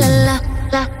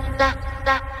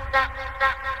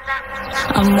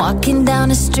 I'm walking down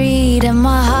the street and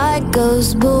my heart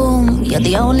goes boom. You're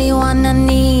the only one I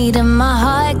need and my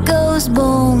heart goes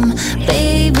boom.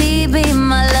 Baby, be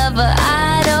my lover,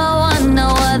 I don't want no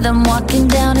other. I'm walking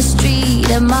down the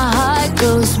street and my heart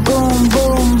goes boom,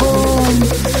 boom, boom.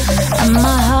 And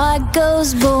my heart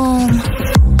goes boom.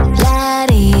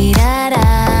 La-dee-da-da,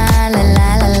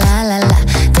 la-la-la-la-la-la.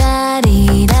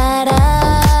 Da-dee-da-da,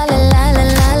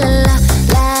 la-la-la-la-la-la.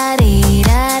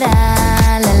 La-dee-da-da,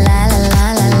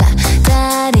 la-la-la-la-la-la.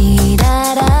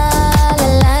 Da-dee-da-da,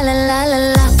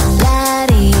 la-la-la-la-la-la.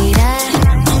 La-dee-da,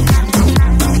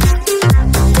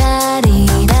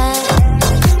 da-dee-da,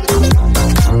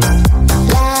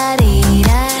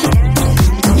 la-dee-da,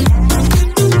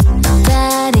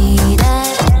 da-dee-da.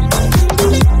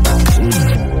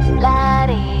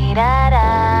 La-dee-da-da,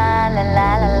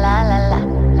 la-la-la-la-la-la.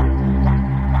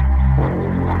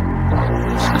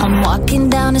 I'm walking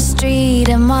down the street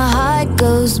and my heart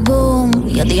goes boom.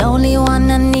 You're the only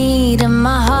one I need and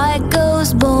my heart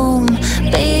goes boom.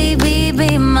 Baby,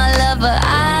 be my lover,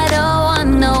 I don't want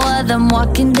no other. I'm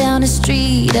walking down the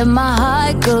street and my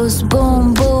heart goes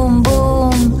boom, boom,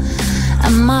 boom.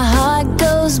 And my heart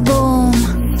goes boom,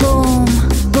 boom,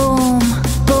 boom, boom,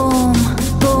 boom,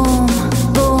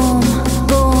 boom, boom,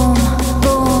 boom, boom,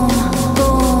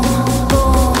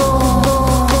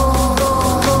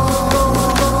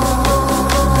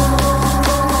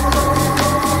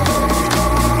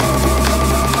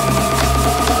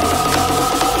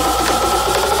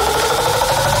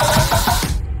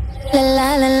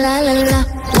 la la la la la la.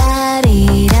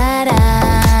 La-dee-da-da,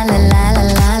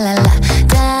 la-la-la-la-la-la.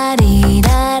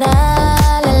 Da-dee-da-da,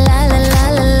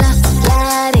 la-la-la-la-la-la.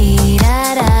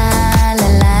 La-dee-da-da,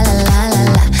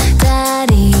 la-la-la-la-la-la.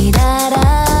 Da-dee-da-da,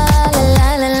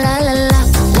 la-la-la-la-la-la.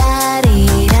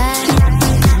 La-dee-da,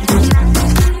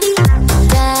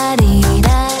 da-dee-da,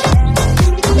 la-dee-da,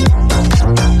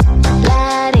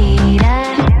 da-dee-da.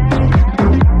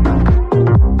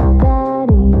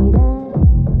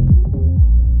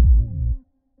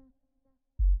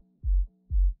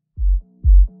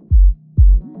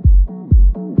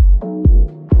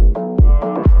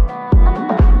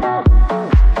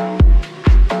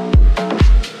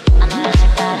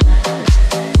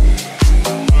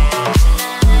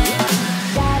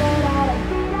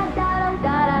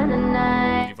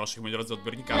 I w waszych, moi drodzy,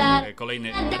 odbiornikach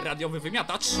kolejny radiowy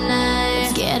wymiatacz.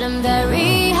 It's getting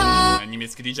very hot.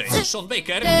 Niemiecki DJ Sean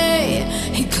Baker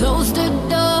He closed the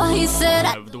door, he said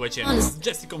w duecie z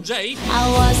Jessica J. I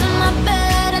was in my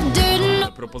bed, I didn't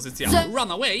know. Propozycja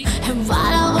Runaway And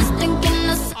while I was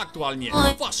thinking of aktualnie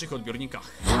w waszych odbiornikach.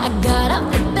 I got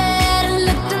up in bed and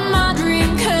looked at my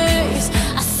dream case.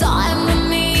 I saw him with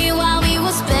me while we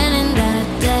were spending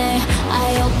that day.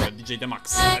 I opened DJ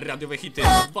Demax, radiowe hity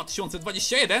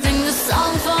 2021. sing the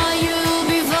song for you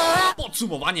before I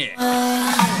Podsumowanie.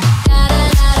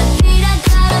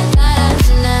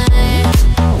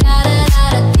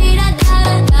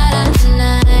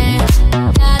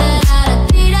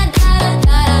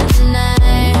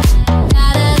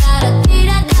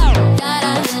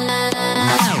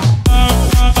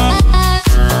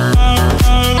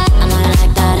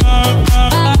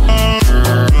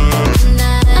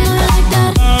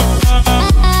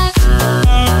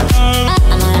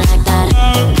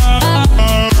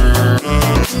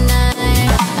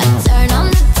 I turn on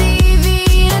the TV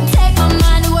to take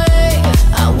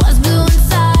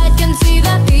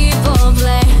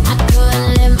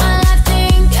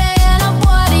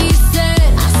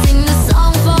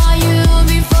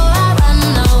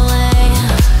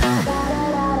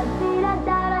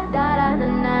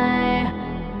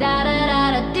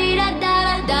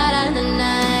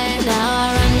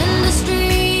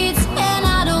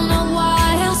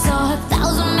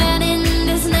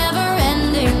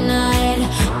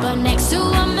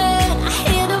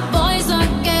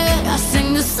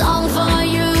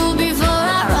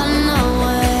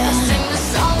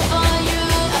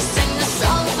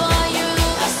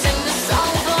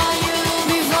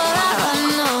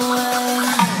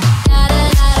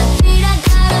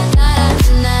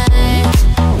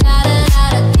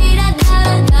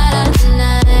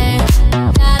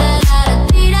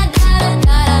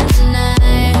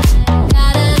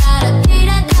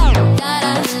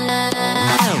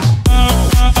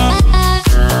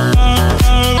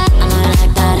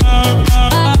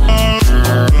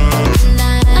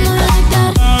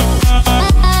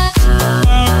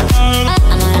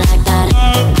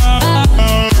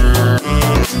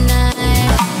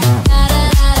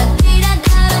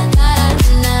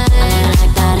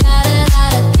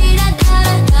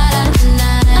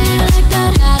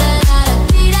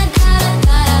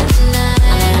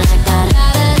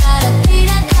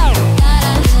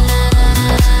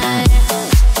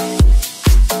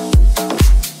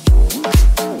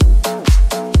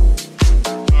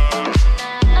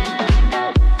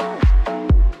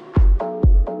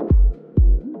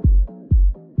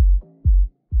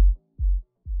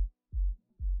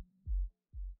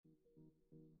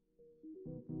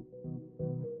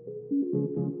I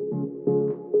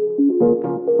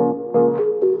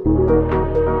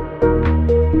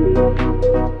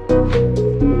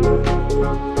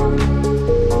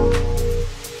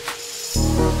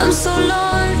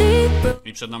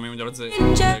przed nami, moi drodzy,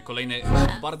 kolejny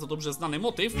bardzo dobrze znany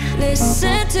motyw.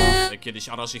 Kiedyś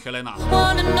Arash i Helena.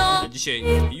 Dzisiaj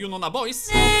Juno na Boys.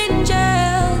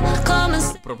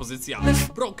 Propozycja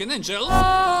Broken Angel.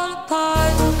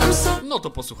 No to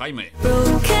posłuchajmy.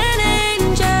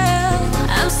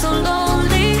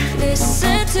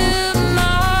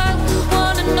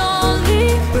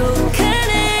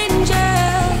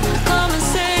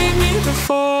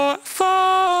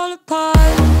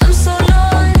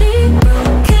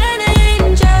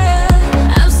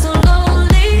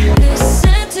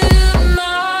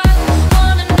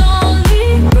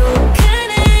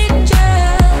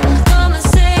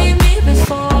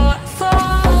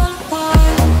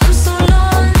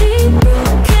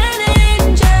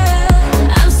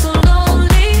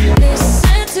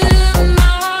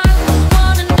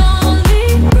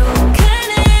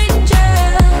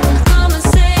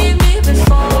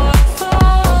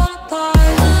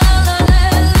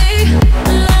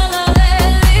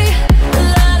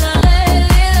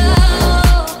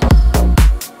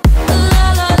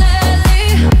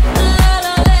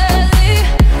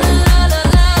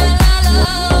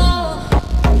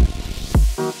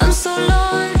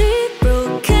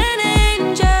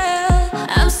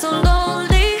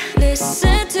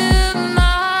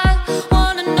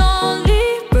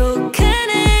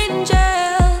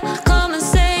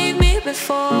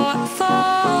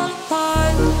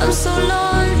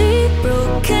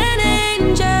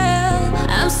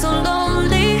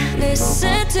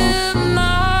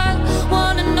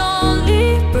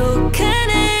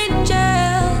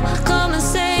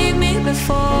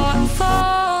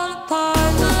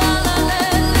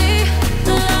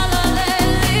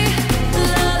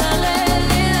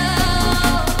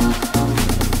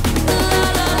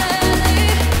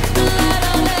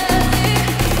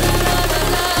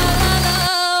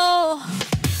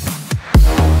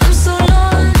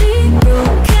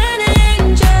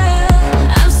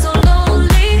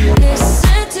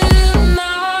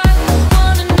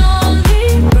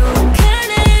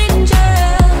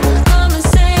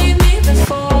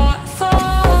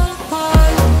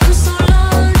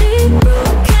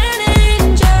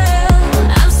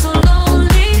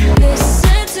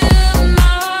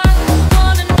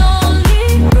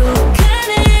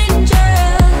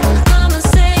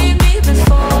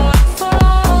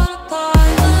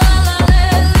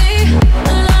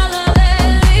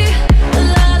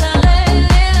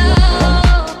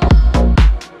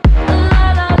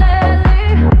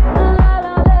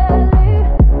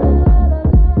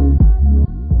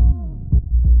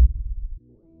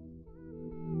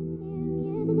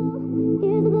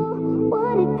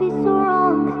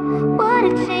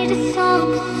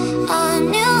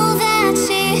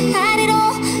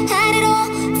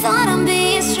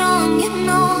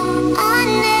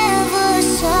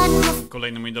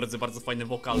 Kolejny, moi drodzy, bardzo fajny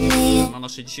wokal na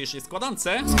naszej dzisiejszej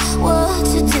składance.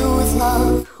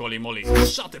 Holy moly,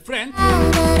 Shut a Friend.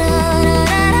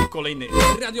 Kolejny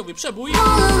radiowy przebój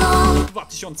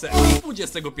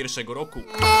 2021 roku.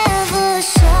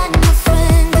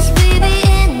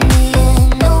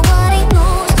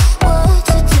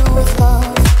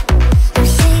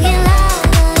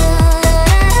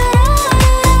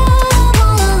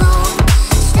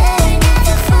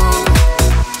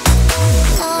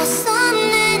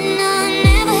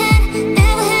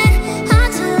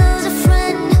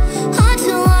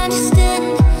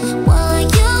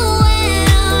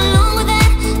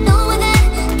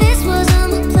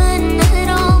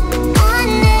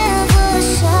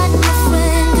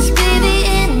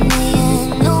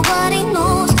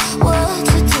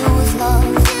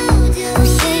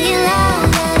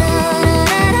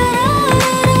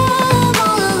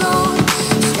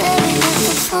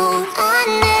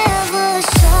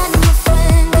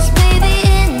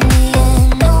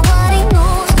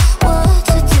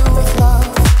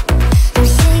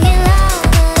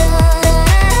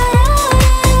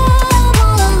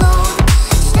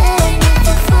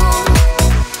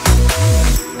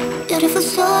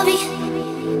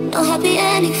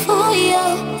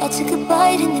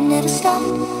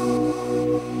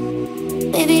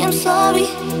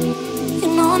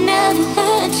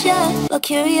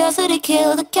 Curiosity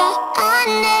killed the cat. I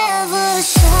never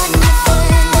shut my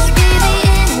friends, baby,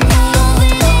 in the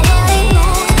nobody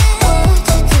knows what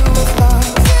to do with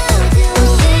love. I'm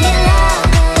singing loud,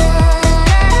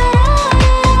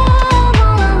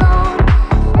 all alone.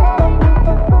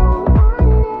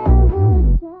 I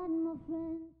never shut my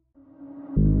friends.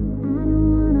 I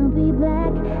don't wanna be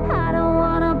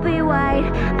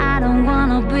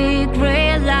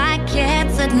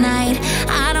at night.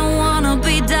 I don't wanna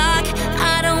be dark,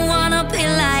 I don't wanna be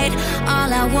light.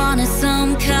 All I want is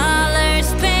some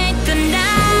colors, paint the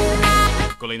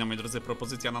night. Kolejna, moi drodzy,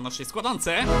 propozycja na naszej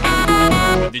składance.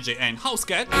 DJ N House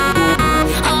Cat.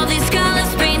 All these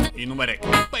colors paint I numerek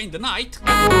Paint the Night.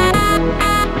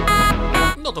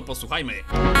 No to posłuchajmy.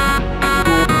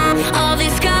 all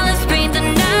these colors paint the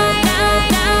night.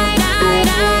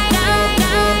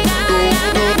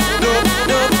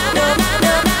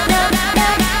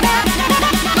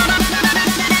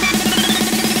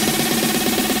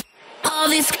 All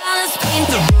these colors paint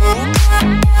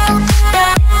the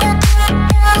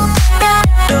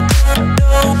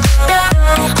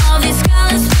all these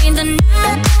colors paint the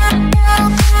night.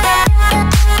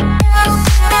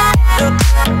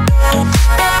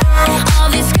 All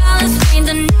these colors paint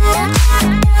the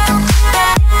night.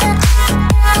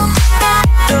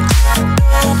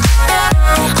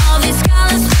 All these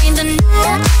colors paint the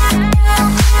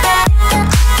night.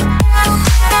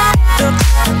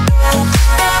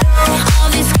 All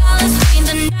these colors paint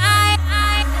the night.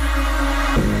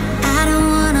 I don't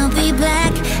wanna be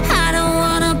black, I don't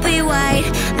wanna be white,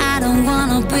 I don't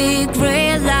wanna be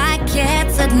gray like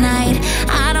cats at night.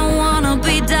 I don't wanna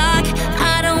be dark,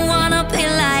 I don't wanna be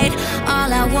light.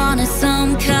 All I want is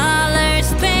some colors,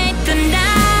 paint the night.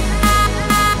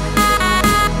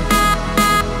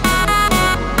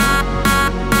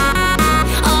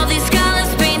 All these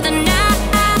colors paint the night.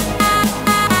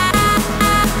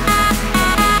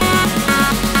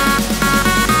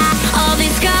 All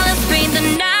these colors paint the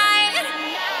night.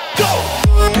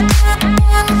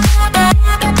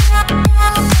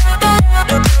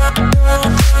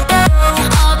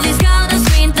 All these colors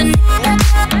paint the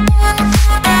night.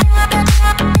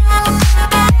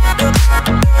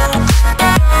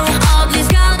 All these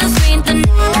colors paint the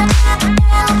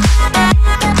night.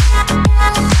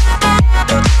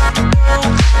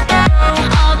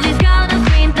 All these colors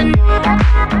paint the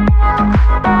night.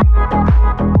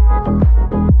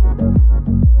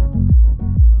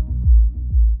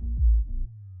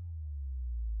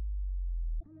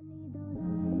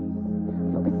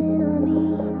 Focusing on me,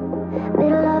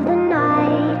 middle of the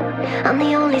night. I'm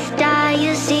the only star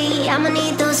you see. I'ma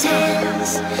need those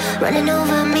hands running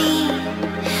over me,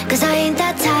 'cause I ain't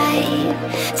that type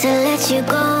to let you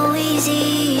go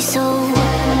easy. So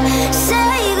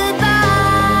say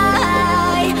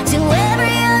goodbye to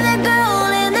every other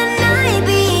girl in the night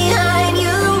behind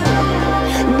you.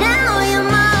 Now you're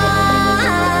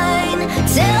mine.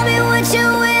 Tell me what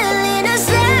you're willing to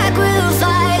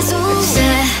sacrifice. Ooh,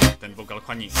 Ten wokal,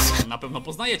 kochani, na pewno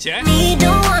poznajecie. me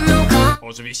don't want no call.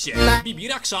 Oczywiście Bibi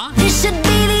Raksha This should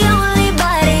be the only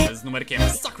body. z numerkiem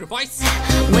Sacrifice.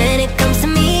 When it comes to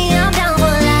me, I'm down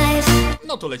for life.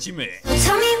 No to lecimy.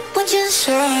 Tell me what you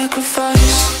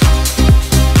Sacrifice.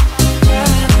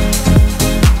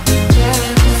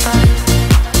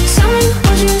 Tell me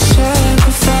what you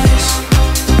Sacrifice.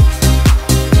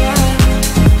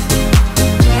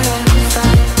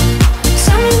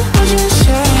 Tell me what you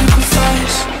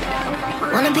Sacrifice.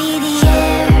 wanna be the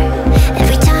air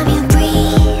every time you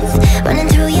breathe, running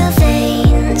through your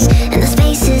veins and the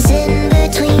spaces in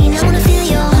between. I wanna feel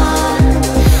your heart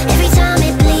every time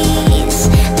it bleeds,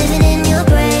 living in your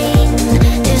brain.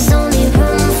 There's only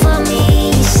room for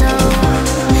me, so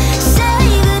say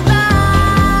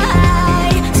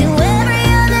goodbye to every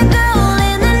other girl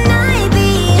in the night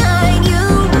behind you.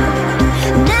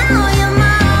 Now you're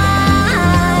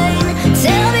mine.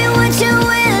 Tell me what you're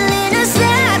willing to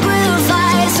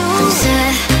sacrifice. Ooh,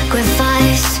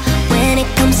 sacrifice. When it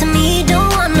comes to me, don't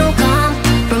want no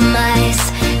compromise.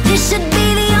 This should be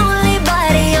the only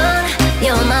body on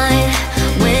your mind.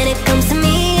 When it comes to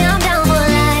me, I'm down for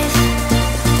life.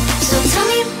 So tell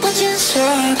me what you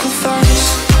Sacrifice.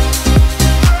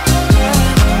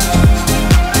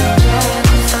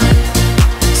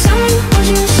 Tell me what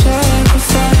you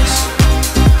Sacrifice.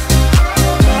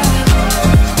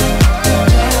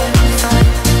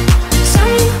 Tell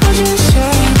me what you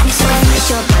sacrifice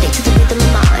your body to the rhythm of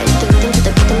mine, the rhythm to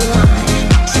the rhythm of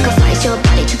mine. Sacrifice your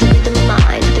body to the rhythm of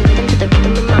mine, the rhythm to the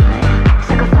rhythm of mine.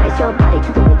 Sacrifice your body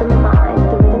to the rhythm of mine,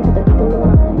 the rhythm to the rhythm of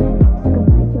mine.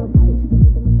 Sacrifice your body to the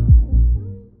rhythm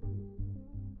of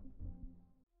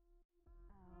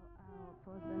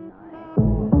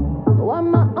mine.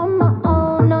 I'm on my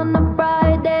own on a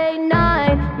Friday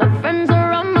night. My friends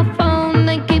are on my phone,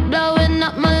 they keep blowing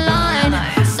up my line.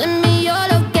 Send me your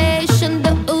location,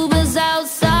 the Uber's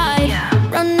outside.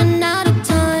 Running out of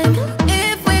time.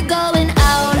 If we're going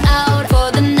out, out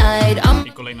for the night, I'm I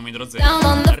kolejny, moi drodzy, down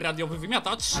on the radiowy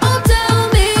wymiatacz. Oh, tell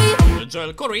me,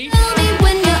 Joel Corey. tell me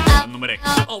when you're out. Numerek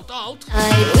Out Out.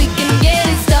 We can get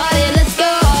it started, let's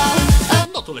go.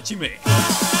 No No to lecimy.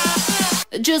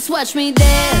 Just watch me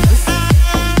dance.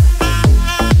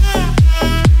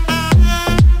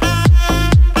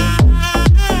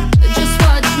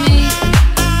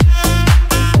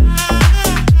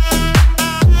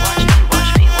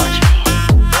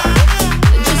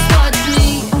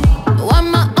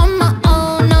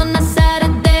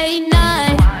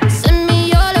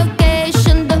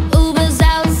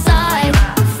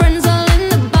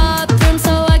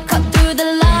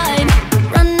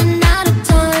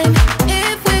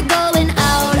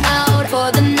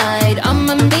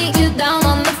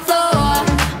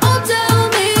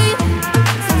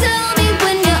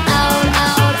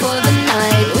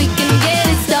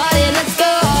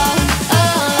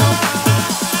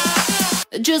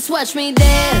 Just watch me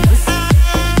dance.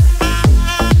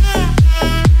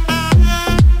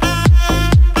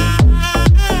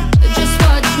 Just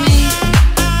watch me.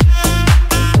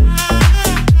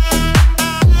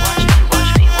 Watch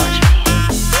me, watch me,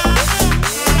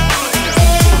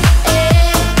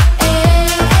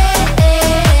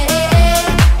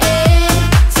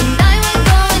 Tonight we're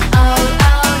going out,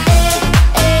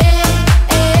 out.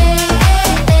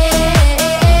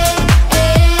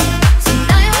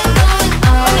 Tonight we're going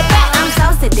out. I'm so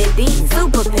sedity,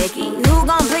 super picky. Who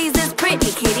gon' please this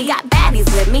pretty kitty? Got baddies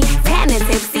with me, tan and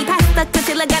tipsy. Pass the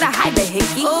coochie, gotta hide the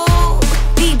hickey. Ooh,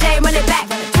 DJ run it back.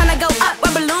 Tryna go up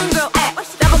where balloon girl at.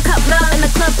 Double cup love in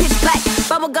the club, pitch black.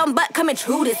 Bubblegum butt coming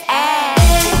true this ass.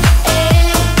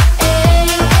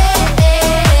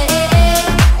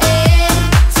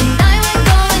 Tonight we're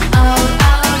going out,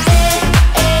 out.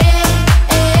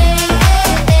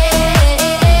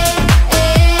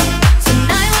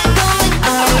 Tonight we're going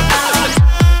out, out.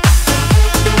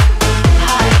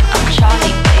 Hi, I'm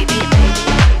Charlie, baby,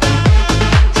 baby.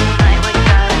 Tonight we're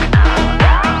going out,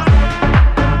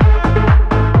 out.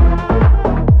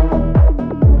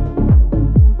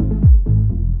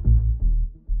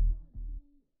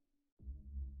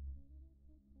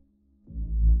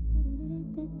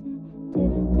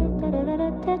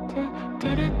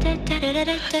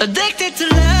 Addicted to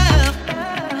love,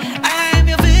 I am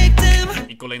your victim.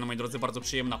 I kolejna, moi drodzy, bardzo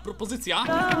przyjemna propozycja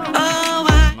Oh,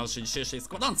 na naszej dzisiejszej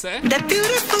składance. that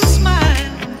beautiful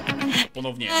smile.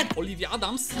 Ponownie Olivia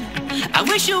Adams, I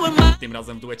wish you were mine. tym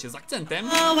razem w duecie z akcentem.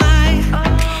 Oh, I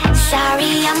Sorry,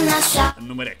 I'm not sorry.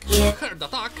 Numerek Heard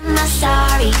Attack. I'm not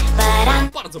sorry, but I'm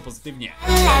Bardzo pozytywnie.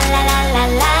 la la la la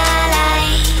la la.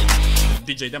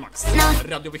 DJ Demax,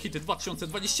 radiowe hity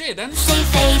 2021. Stay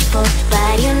faithful,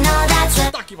 but you know that's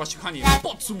a Takie właśnie, kochani,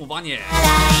 podsumowanie.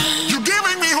 you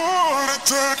giving me heart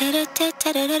attack.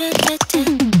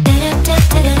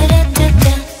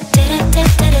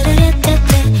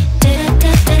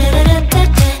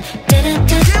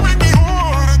 Giving me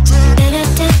heart attack.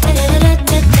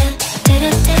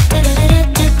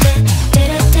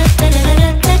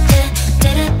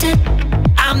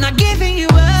 I'm not giving you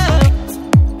up.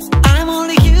 I'm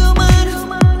only human,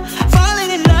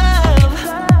 falling in love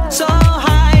so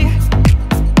high.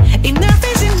 Enough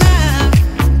is enough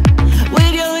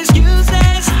with your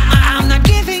excuses. I'm not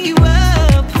giving you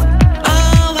up.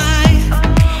 Oh,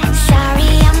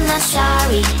 Sorry, I'm not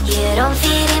sorry. You don't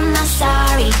fit in my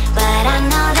sorry, but I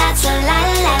know that's a la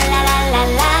la la la la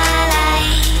la la.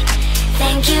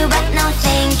 Thank you, but no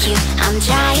thank you. I'm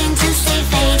trying to stay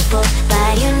faithful,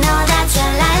 but you know that's a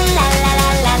la la la la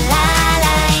la la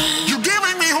la. you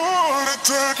giving me heart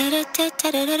attack. Giving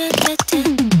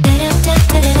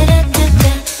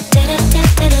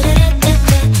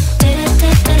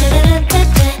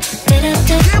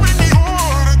me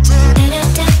heart attack.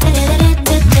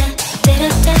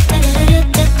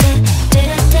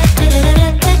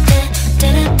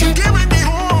 Giving me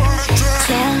heart attack.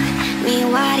 Tell me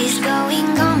what is going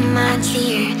on, my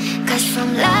dear. 'Cause from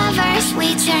lovers we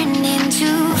turned into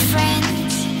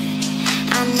friends.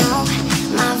 I know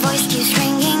my voice keeps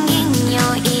ringing in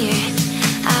your ear.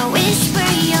 I whisper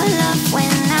your love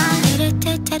when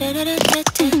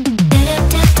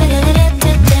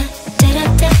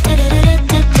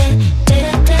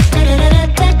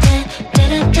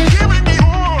Giving me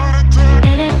heart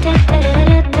attack.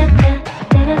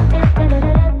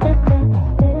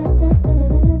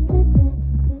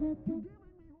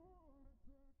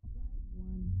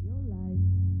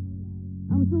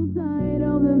 I'm so tired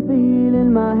of them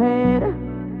feeling my head.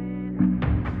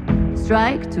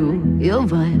 Strike to your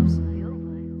vibes.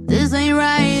 This ain't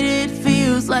right, it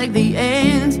feels like the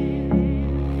end.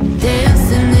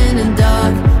 Dancing in the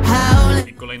dark, howling,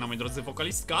 I kolejna, moi drodzy,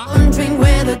 wokalistka, wondering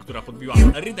where the która podbiła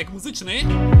rynek muzyczny.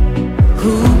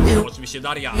 who Oczywiście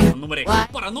Daria, numerek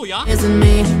Paranoja. isn't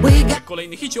me. We got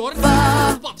Kolejny hicior z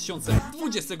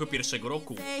 2021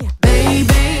 roku.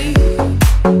 baby.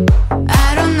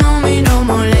 I don't know me no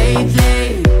more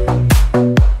lately.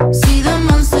 See the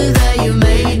monster that you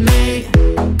made me.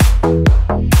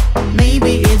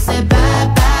 Maybe it's a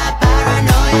bad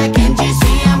paranoia. Can't you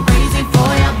see I'm crazy for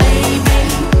you, baby?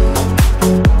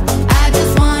 I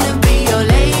just wanna be your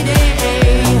lady.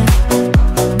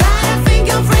 But I think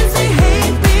your friends they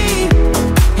hate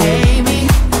me.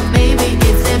 Maybe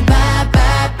it's a bad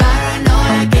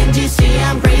paranoia. Can't you see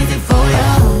I'm crazy for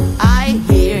you? I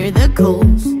hear the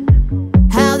calls,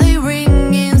 how they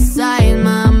ring inside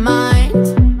my mind.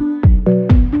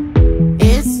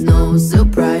 It's no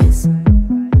surprise,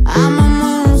 I'm a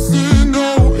monster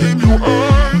now in your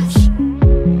eyes.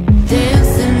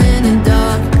 Dancing in the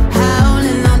dark,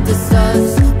 howling at the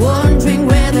stars, wondering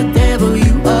where the devil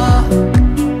you are.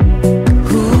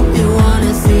 Who you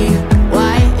wanna see,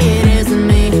 why it isn't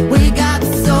me. We got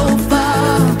so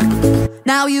far,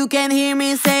 now you can hear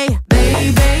me say,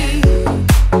 baby,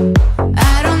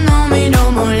 I don't know me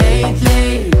no more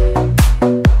lately.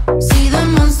 See the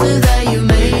monster that you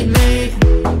made me.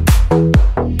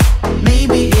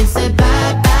 Maybe it's a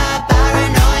bad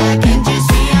paranoia. Can't you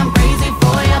see I'm crazy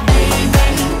for you, baby?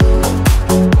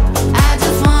 I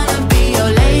just wanna be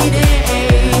your lady.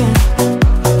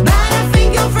 But I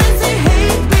think your friends they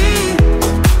hate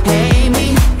me.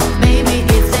 Maybe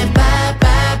it's a bad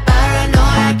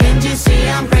paranoia. Can't you see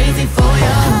I'm crazy for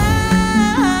you?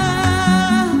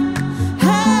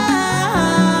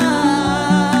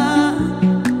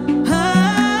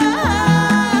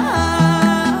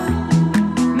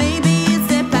 Maybe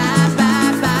it's a bad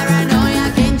paranoia.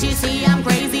 Can't you see I'm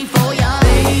crazy for you,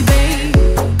 baby?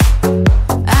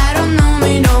 I don't know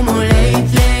me no more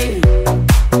lately.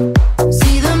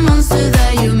 See the monster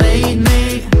that you made me.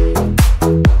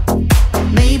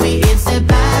 Maybe it's a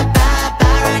bad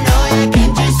paranoia.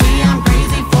 Can't you see I'm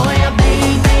crazy for you,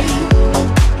 baby?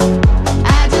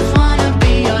 I just wanna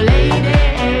be your lady.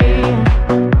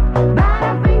 But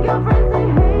I think your friends they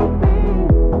hate me.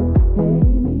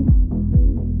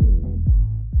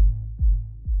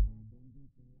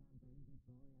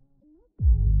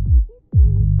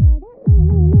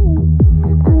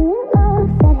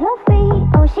 Set her free.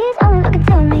 Oh, she's only looking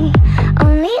to me.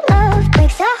 Only love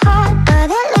breaks her heart.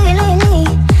 Brother, Louie.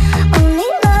 Only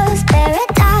love's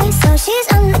paradise. So she's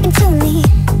only looking to me.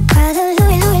 Brother,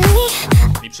 Louie.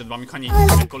 I przed wami, kochani,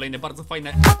 kolejne bardzo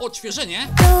fajne odświeżenie.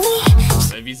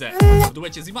 Widzę w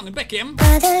duecie z Iwanem Beckiem.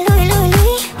 Brother,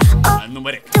 Louie.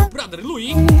 Numerek Brother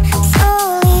Louis.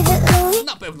 So leave it, Louie.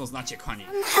 Na pewno znacie, kochani.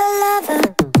 Her lover.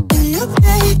 No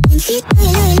good. She's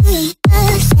Louie.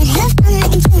 Said her phone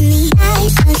looking to me.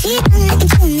 So she's only looking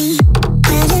to me.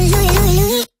 Brother,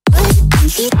 Louie.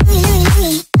 She's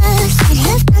Louie. Said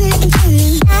her phone looking to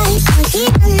me. So she's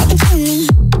only looking to me.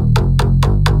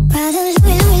 Brother,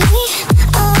 Louie.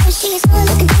 Oh, she's only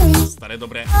looking to me. Stare,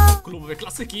 dobre klubowe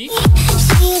klasyki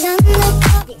She's on the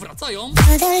top. powracają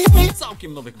Brother, Louie. w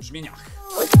całkiem nowych brzmieniach.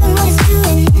 Doing what it's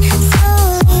doing. So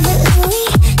leave it,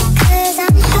 Louie. 'Cause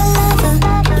I'm her lover.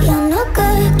 You're no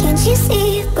good, can't you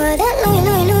see? Brother,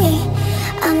 Louie.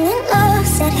 I'm in love,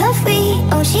 set her free.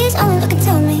 Oh, she's only looking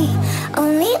to me.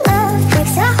 Only love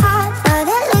breaks her heart.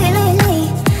 Brother, Louie.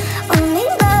 Only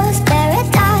love's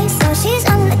paradise. So she's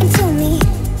only looking to me.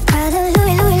 Brother,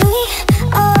 Louie.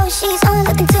 Oh, she's only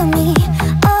looking to me.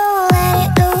 Oh, let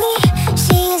it, Louie.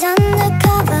 She's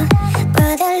undercover.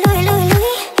 Brother, Louie.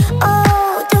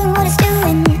 Oh, doing what it's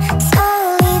doing. So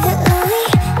leave it, Louie.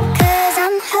 'Cause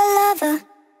I'm her lover.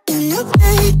 You're no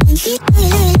good, and she's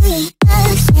Louie.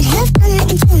 Said her phone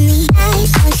looking to me.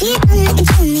 So she's only looking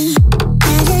to me.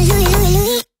 Brother,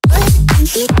 Louie. And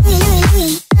she's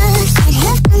Louie. Said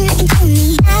her phone looking to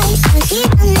me. So she's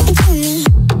only looking to me.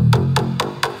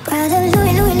 Brother,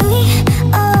 Louie.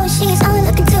 Oh, she's only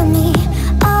looking to me.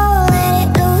 Oh, let it,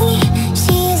 Louie.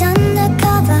 She's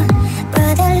undercover.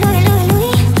 Brother,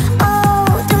 Louie. Oh,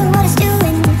 doing what it's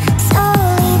doing. So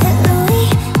leave it, Louie.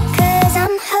 'Cause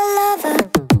I'm her lover.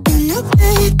 You're no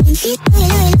good, and she's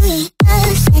Louie.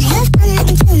 Said her phone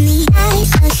looking to me.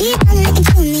 So she's only looking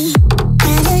to me.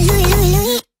 Brother,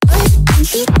 Louie. And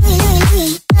she's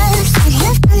Louie. Said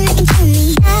her phone looking to me.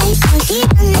 So she's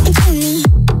only looking to me.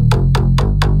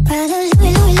 Brother,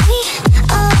 Louie.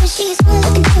 Oh, she's only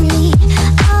looking to me.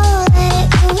 Oh, let it,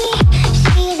 Louie.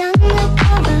 She's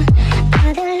undercover.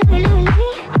 Brother, Louie.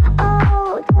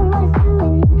 Oh, doing what it's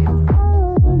doing. So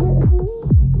leave it, Louie.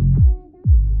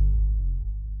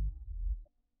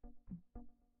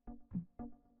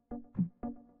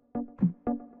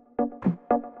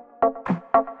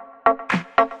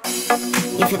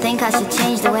 If you think I should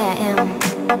change the way I am,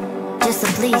 just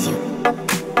to please you,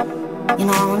 You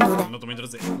know I won't do that. No to moi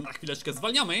drodzy, na chwileczkę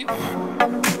zwalniamy.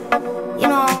 You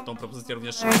know Tą propozycję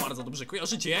również bardzo dobrze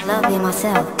kojarzycie. I love you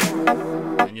myself.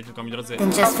 Nie tylko, moi drodzy, Then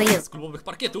just for you. z klubowych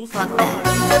parkietów, Fuck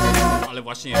that. ale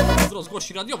właśnie z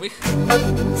rozgłosi radiowych.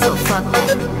 So fuck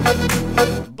that.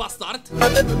 Bastard.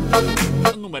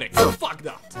 Numerek. Fuck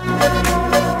that.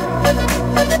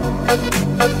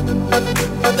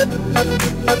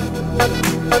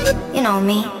 You know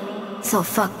me. So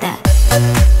fuck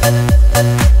that.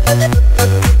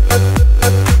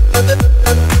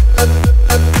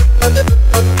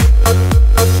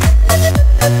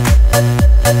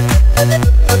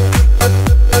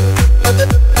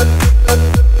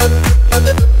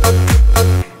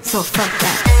 So fuck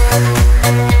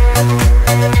that.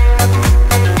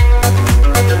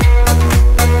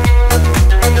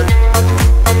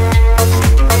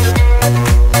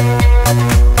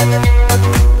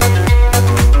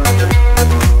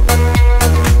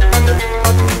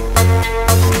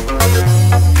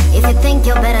 If you think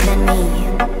you're better than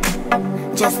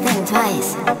me, just think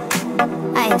twice.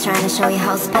 I ain't trying to show you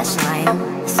how special I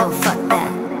am, so fuck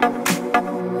that.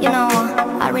 You know,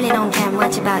 I really don't care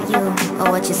much about you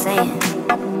or what you're saying.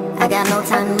 I got no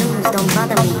time to lose, don't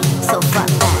bother me, so fuck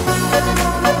that.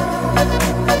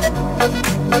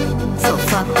 So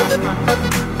fuck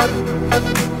that.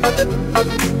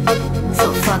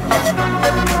 So fuck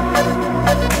that.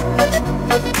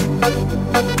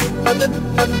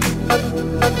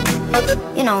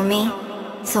 You know me,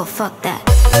 so fuck that.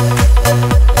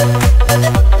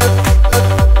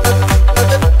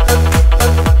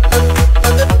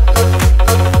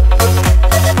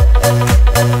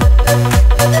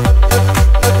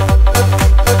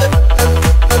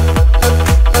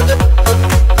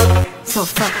 So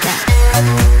fuck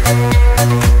that.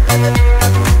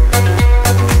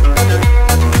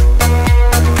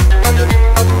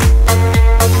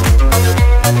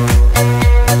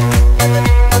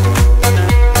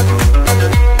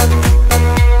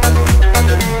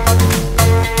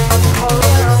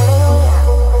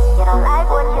 You don't like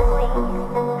what you see,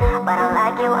 but I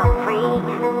like you, I'm free.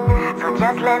 So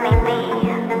just let me be.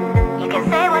 You can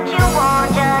say what you want,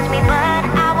 judge me, but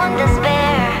I won't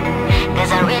despair.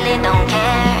 Cause I really don't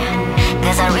care.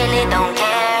 Cause I really don't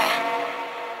care.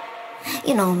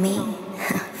 You know me,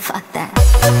 fuck that.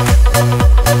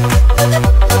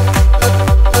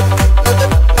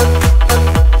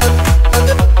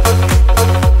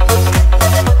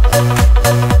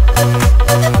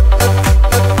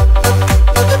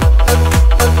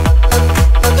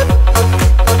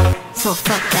 So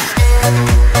fuck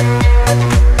that.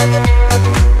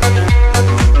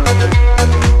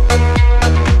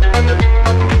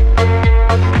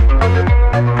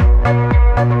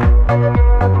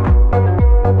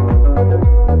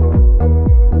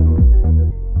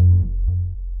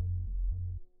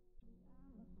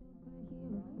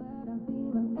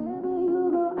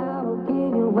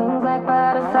 Wings like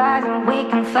butterflies and we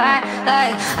can fly.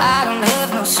 Like I don't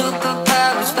have no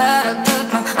superpowers, but I put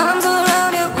my arms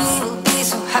around you. We will be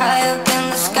so high up in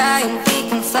the sky and we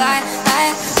can fly.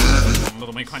 Like No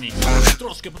to moi kochani,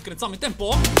 troszkę podkręcamy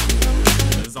tempo.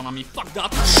 Za nami Fuck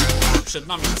That. Przed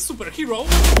nami Superhero.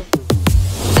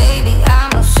 baby, I'm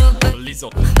no super.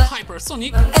 Lizot,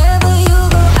 Hypersonic Wherever you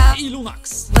go, I'll i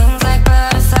Lunax. wings like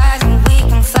butterflies and we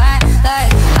can fly.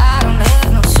 Like I don't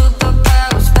have no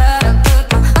superpowers, but I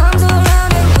put my arms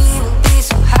around you. We will be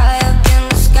so high up in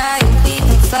the sky and we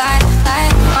can fly.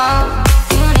 Like all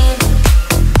you need,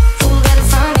 you get it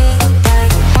from me.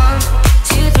 Like 1,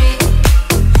 2, 3,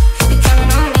 you're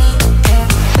counting on me. Yeah,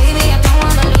 baby, I don't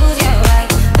wanna lose you. Like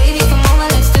baby, come over,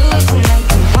 let's do it tonight.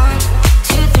 1,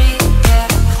 2, 3, yeah,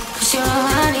 'cause you're all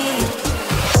I need.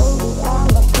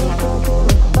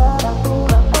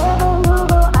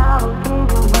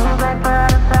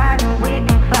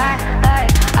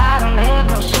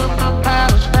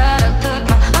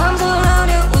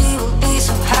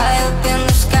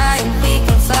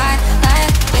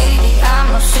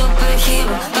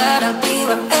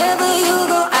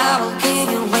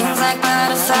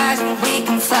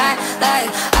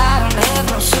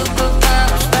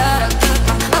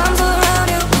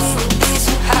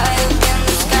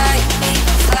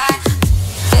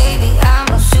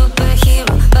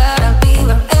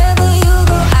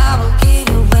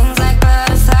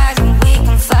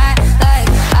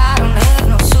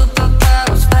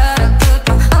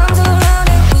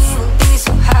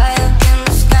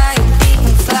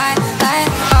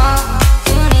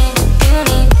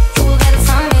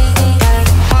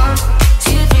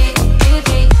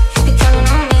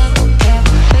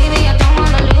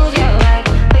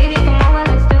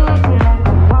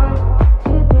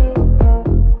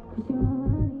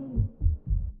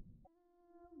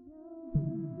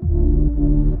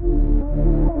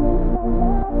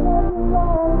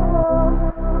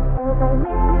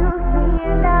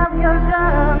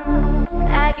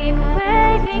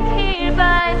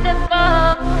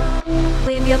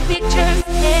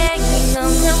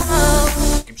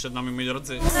 przed nami, moi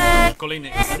drodzy, kolejny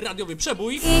radiowy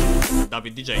przebój.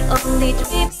 Dawid DJ,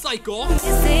 Psycho,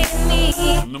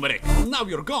 numerek Now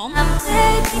You're Gone,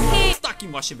 w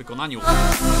takim właśnie wykonaniu.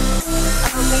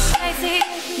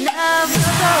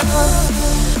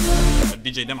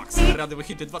 DJ Demax, radiowe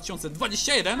hity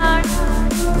 2021.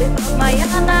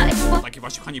 Takie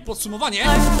właśnie, kochani, podsumowanie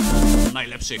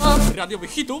najlepszych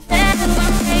radiowych hitów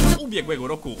ubiegłego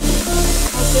roku.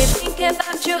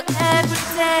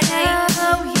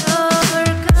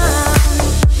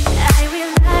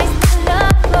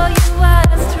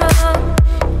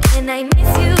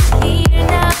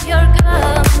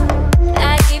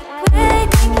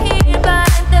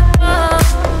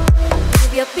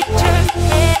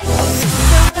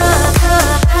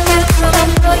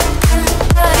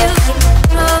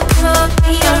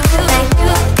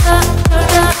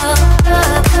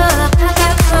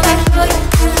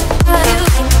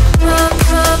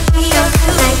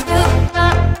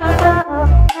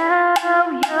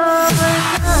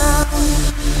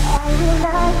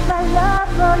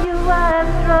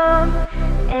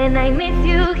 And I miss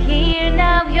you here,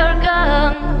 now you're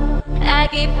gone. I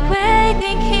keep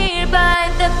waiting here by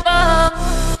the phone,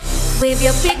 with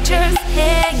your pictures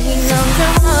hanging on the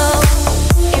wall.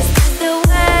 Is this the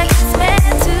way it's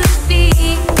meant to be?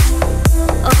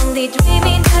 Only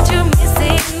dreaming that you're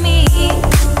missing me.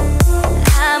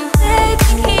 I'm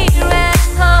waiting here at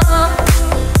home.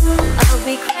 I'll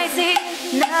be crazy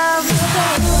now you're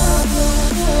gone.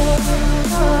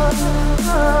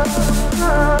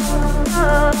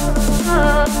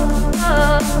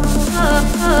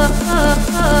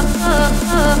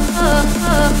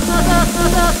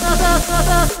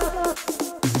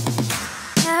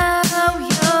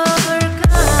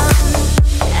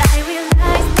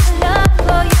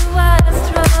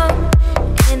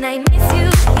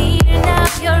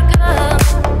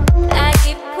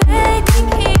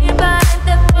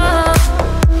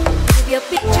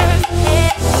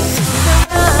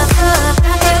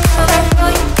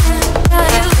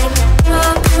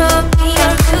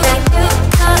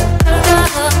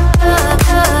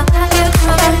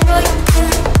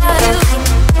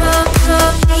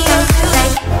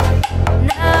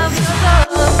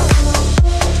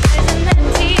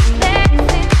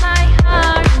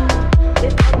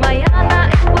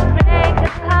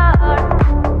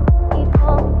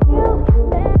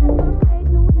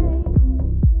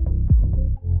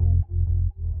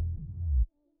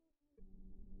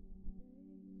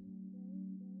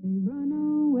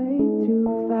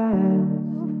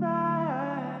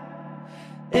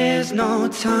 There's no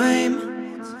time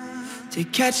to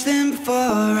catch them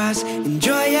for us.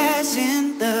 Enjoy as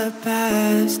in the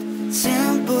past.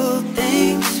 Simple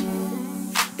things,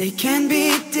 they can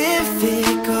be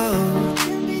difficult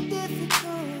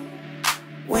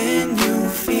when you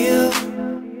feel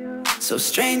so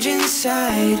strange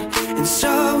inside and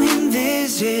so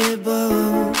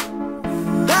invisible.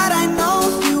 But I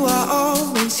know you are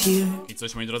always here. I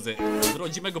coś, moi drodzy, z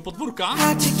rodzimego podwórka.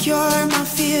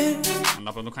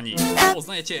 Na pewno, kochani,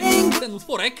 poznajecie ten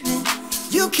utworek.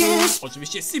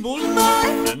 Oczywiście Sibul,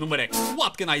 numerek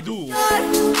What Can I Do?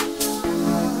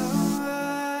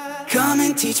 Come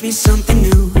and teach me something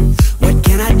new. What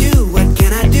can I do? What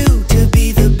can I do to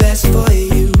be the best for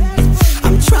you?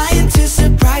 I'm trying to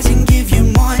surprise and give you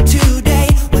more today.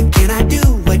 What can I do?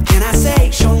 What can I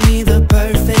say? Show me the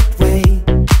perfect way.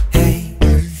 Hey,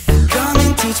 come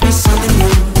and teach me something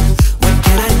new. What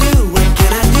can I do? What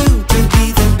can I do to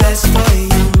be the best for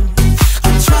you?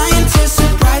 I'm trying to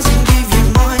surprise and give you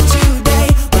more today.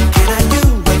 What can I do?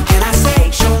 What can I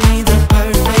say? Show me the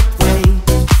perfect way.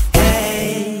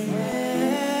 Hey,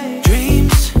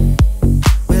 dreams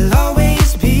will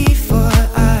always be for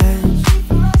us.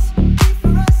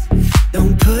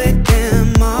 Don't put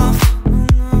them off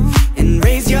and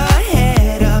raise your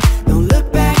head up. Don't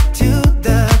look back to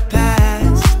the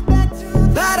past.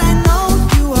 But I know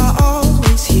you are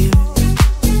always here,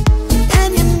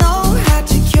 and you know how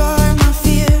to cure my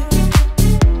fear.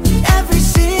 Every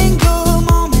single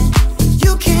moment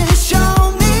you can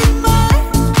show me more,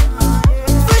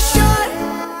 for sure.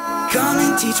 Come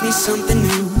and teach me something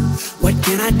new. What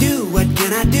can I do? What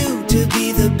can I do to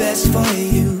be the best for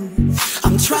you?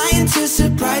 I'm trying to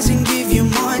surprise and give you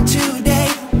more today.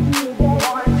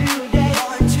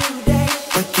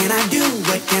 What can I do?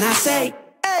 What can I say?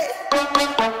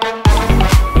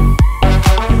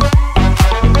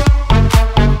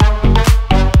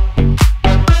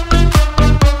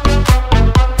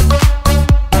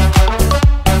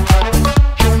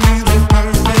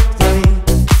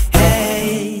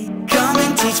 Hey, come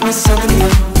and teach me something new.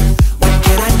 What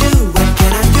can I do? What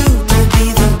can I do to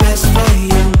be the best for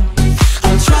you?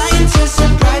 I'm trying to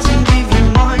surprise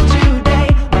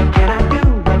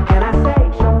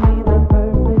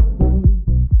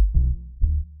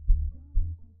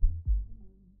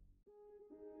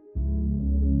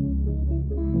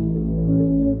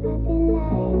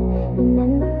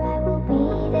Remember, I will be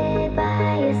there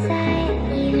by your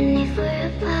side, even if we're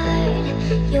apart.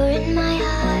 You're in my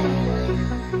heart.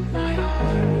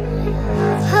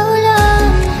 Hold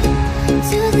on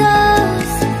to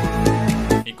those.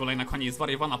 I kolejna, kochani,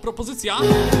 zwariowana propozycja.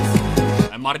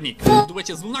 Marnik w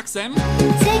duecie z Lunaxem.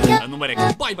 Numerek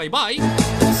Bye Bye Bye.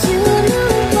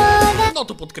 No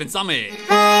to podkręcamy.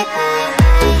 Bye, bye,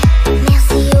 bye.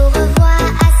 Merci, au revoir.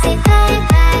 I say bye,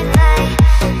 bye, bye.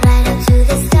 Right up to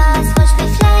the stars, watch me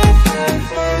fly.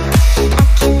 I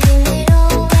can dream it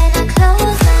all when I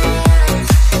close my eyes.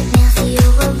 Merci, au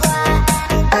revoir.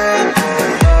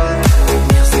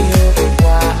 Merci, au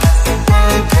revoir. I say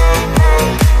bye, bye,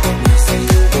 bye. Merci,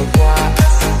 au revoir.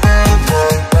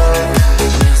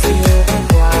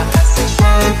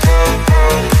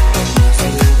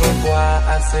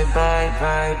 I say bye,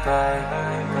 bye, bye. Merci, au revoir. I say bye, bye,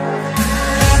 bye.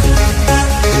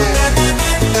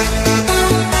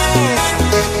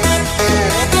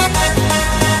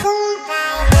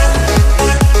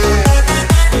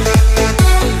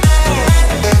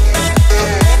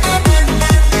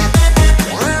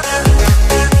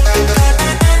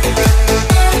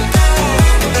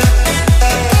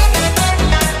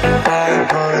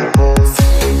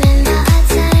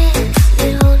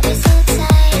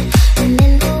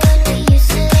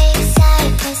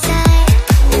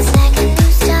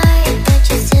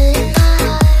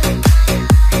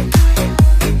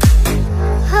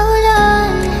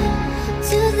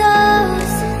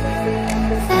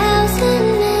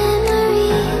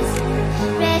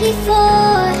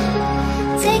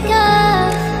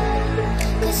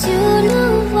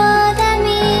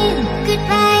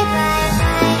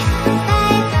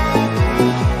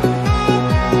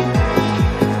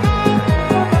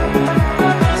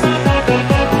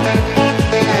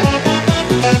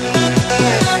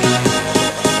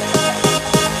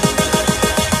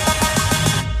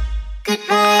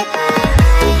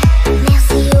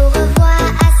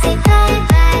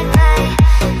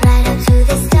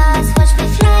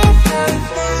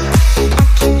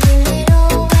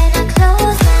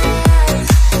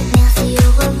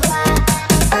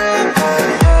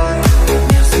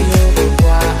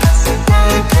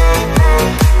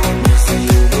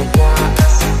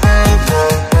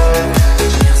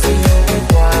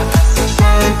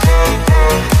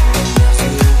 Merci,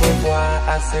 au revoir.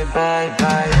 I say bye, bye,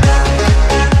 bye.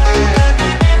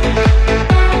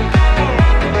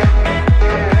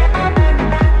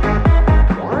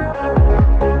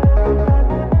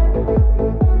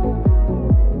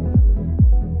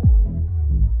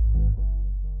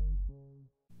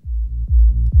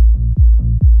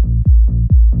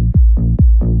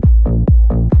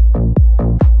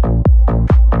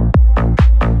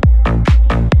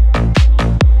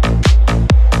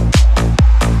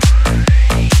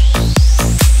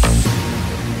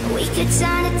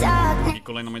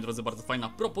 Bardzo fajna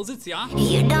propozycja.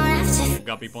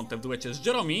 Gabi Ponte w duecie z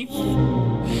Jeremy.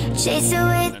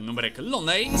 Numerek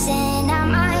Lonely.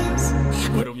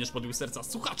 Również podbił serca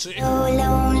słuchaczy.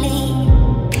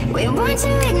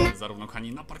 Zarówno,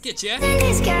 kochani, na parkiecie,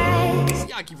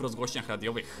 jak i w rozgłośniach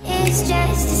radiowych.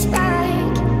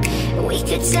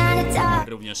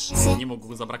 Również nie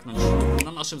mogło zabraknąć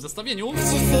na naszym zestawieniu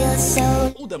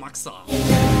u Demax-a.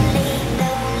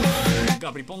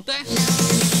 Gabi Ponte.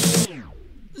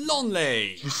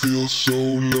 Lonely. You feel so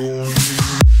lonely.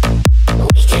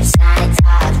 We could turn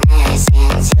darkness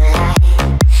into light.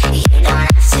 You don't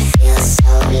have to feel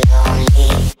so lonely.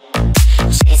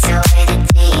 Chase away the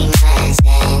demons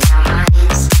in our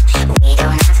minds. We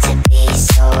don't have to be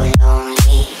so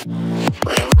lonely.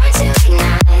 We want to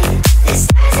ignite the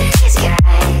stars in the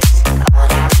skies. All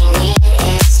that we need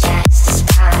is just a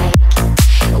spark.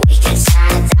 We could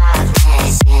turn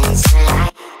darkness into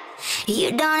light.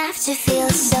 You don't have to feel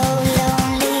so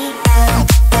lonely.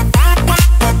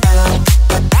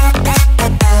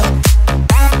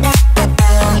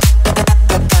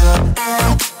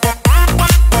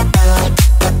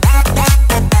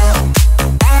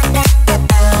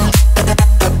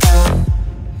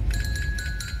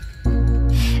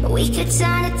 We could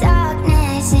turn the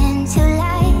darkness into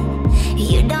light.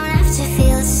 You don't have to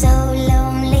feel so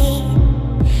lonely.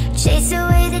 Chase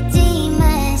away the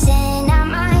demons in our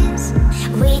minds.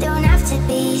 We don't have to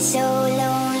be so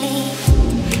lonely.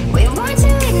 We want to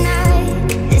ignite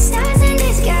the stars in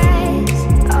the skies.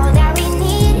 All that we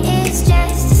need is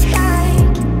just a spark.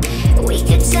 We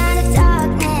could turn the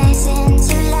darkness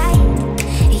into light.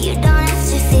 You don't have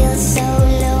to feel so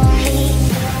lonely.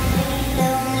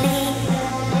 Lonely,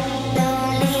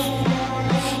 lonely.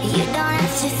 You don't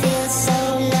have to feel so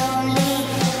lonely.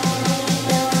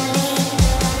 Lonely,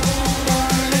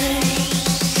 lonely.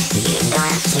 You don't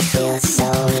have to feel so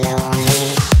lonely.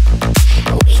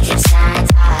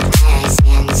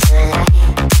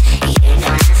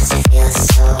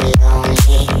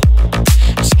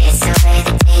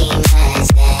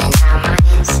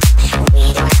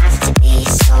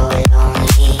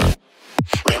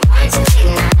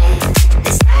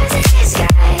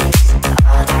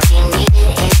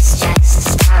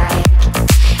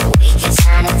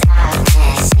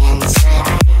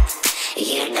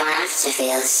 to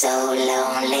feel so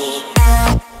lonely.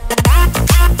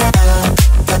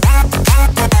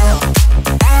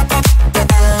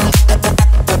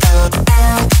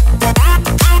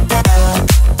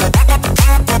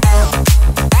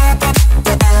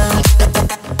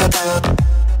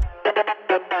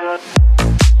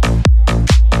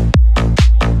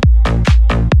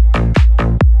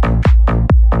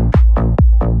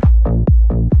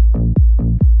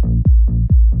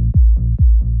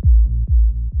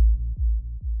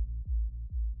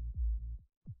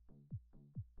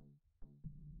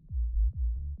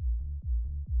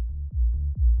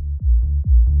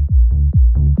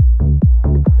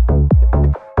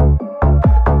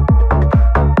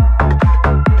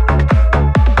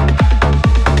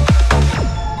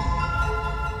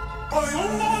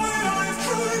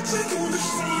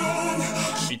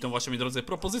 Właśnie, moi drodzy,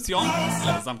 propozycją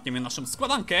zamkniemy naszą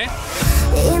składankę.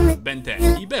 Bente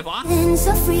i Bewa.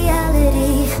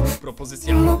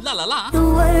 Propozycja la la la.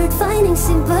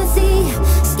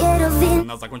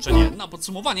 Na zakończenie, na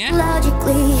podsumowanie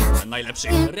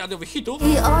najlepszych radiowych hitów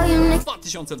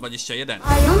 2021.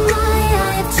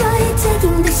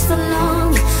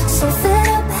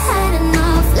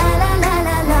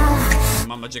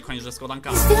 Mam nadzieję, kochani, że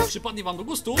składanka przypadnie wam do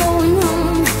gustu,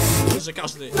 że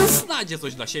każdy znajdzie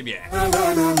coś dla siebie.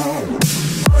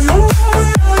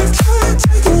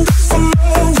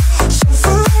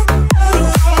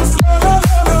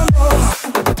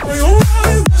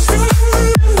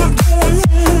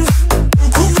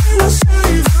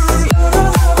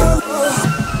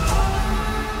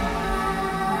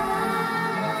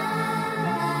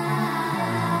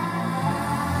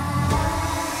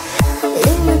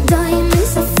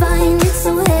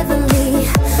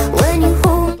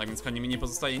 Tak więc, kochani, mi nie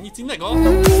pozostaje nic innego,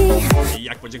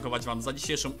 jak podziękować wam za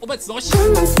dzisiejszą obecność.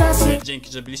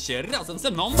 Dzięki, że byliście razem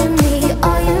ze mną.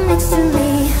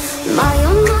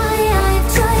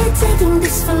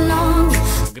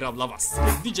 Grał dla was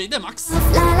DJ Demax,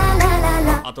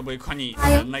 a to były, kochani,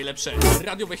 najlepsze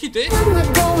radiowe hity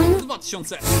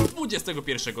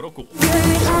 2021 roku.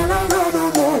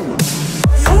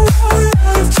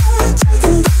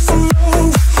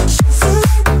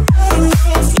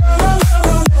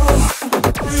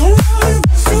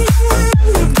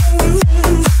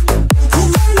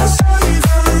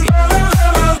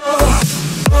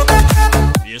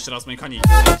 Jeszcze raz, moi kochani,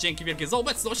 dzięki wielkie za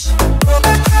obecność.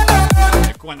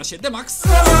 Kłania się Demax.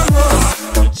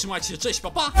 Trzymajcie się, cześć,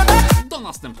 papa. Do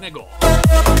następnego.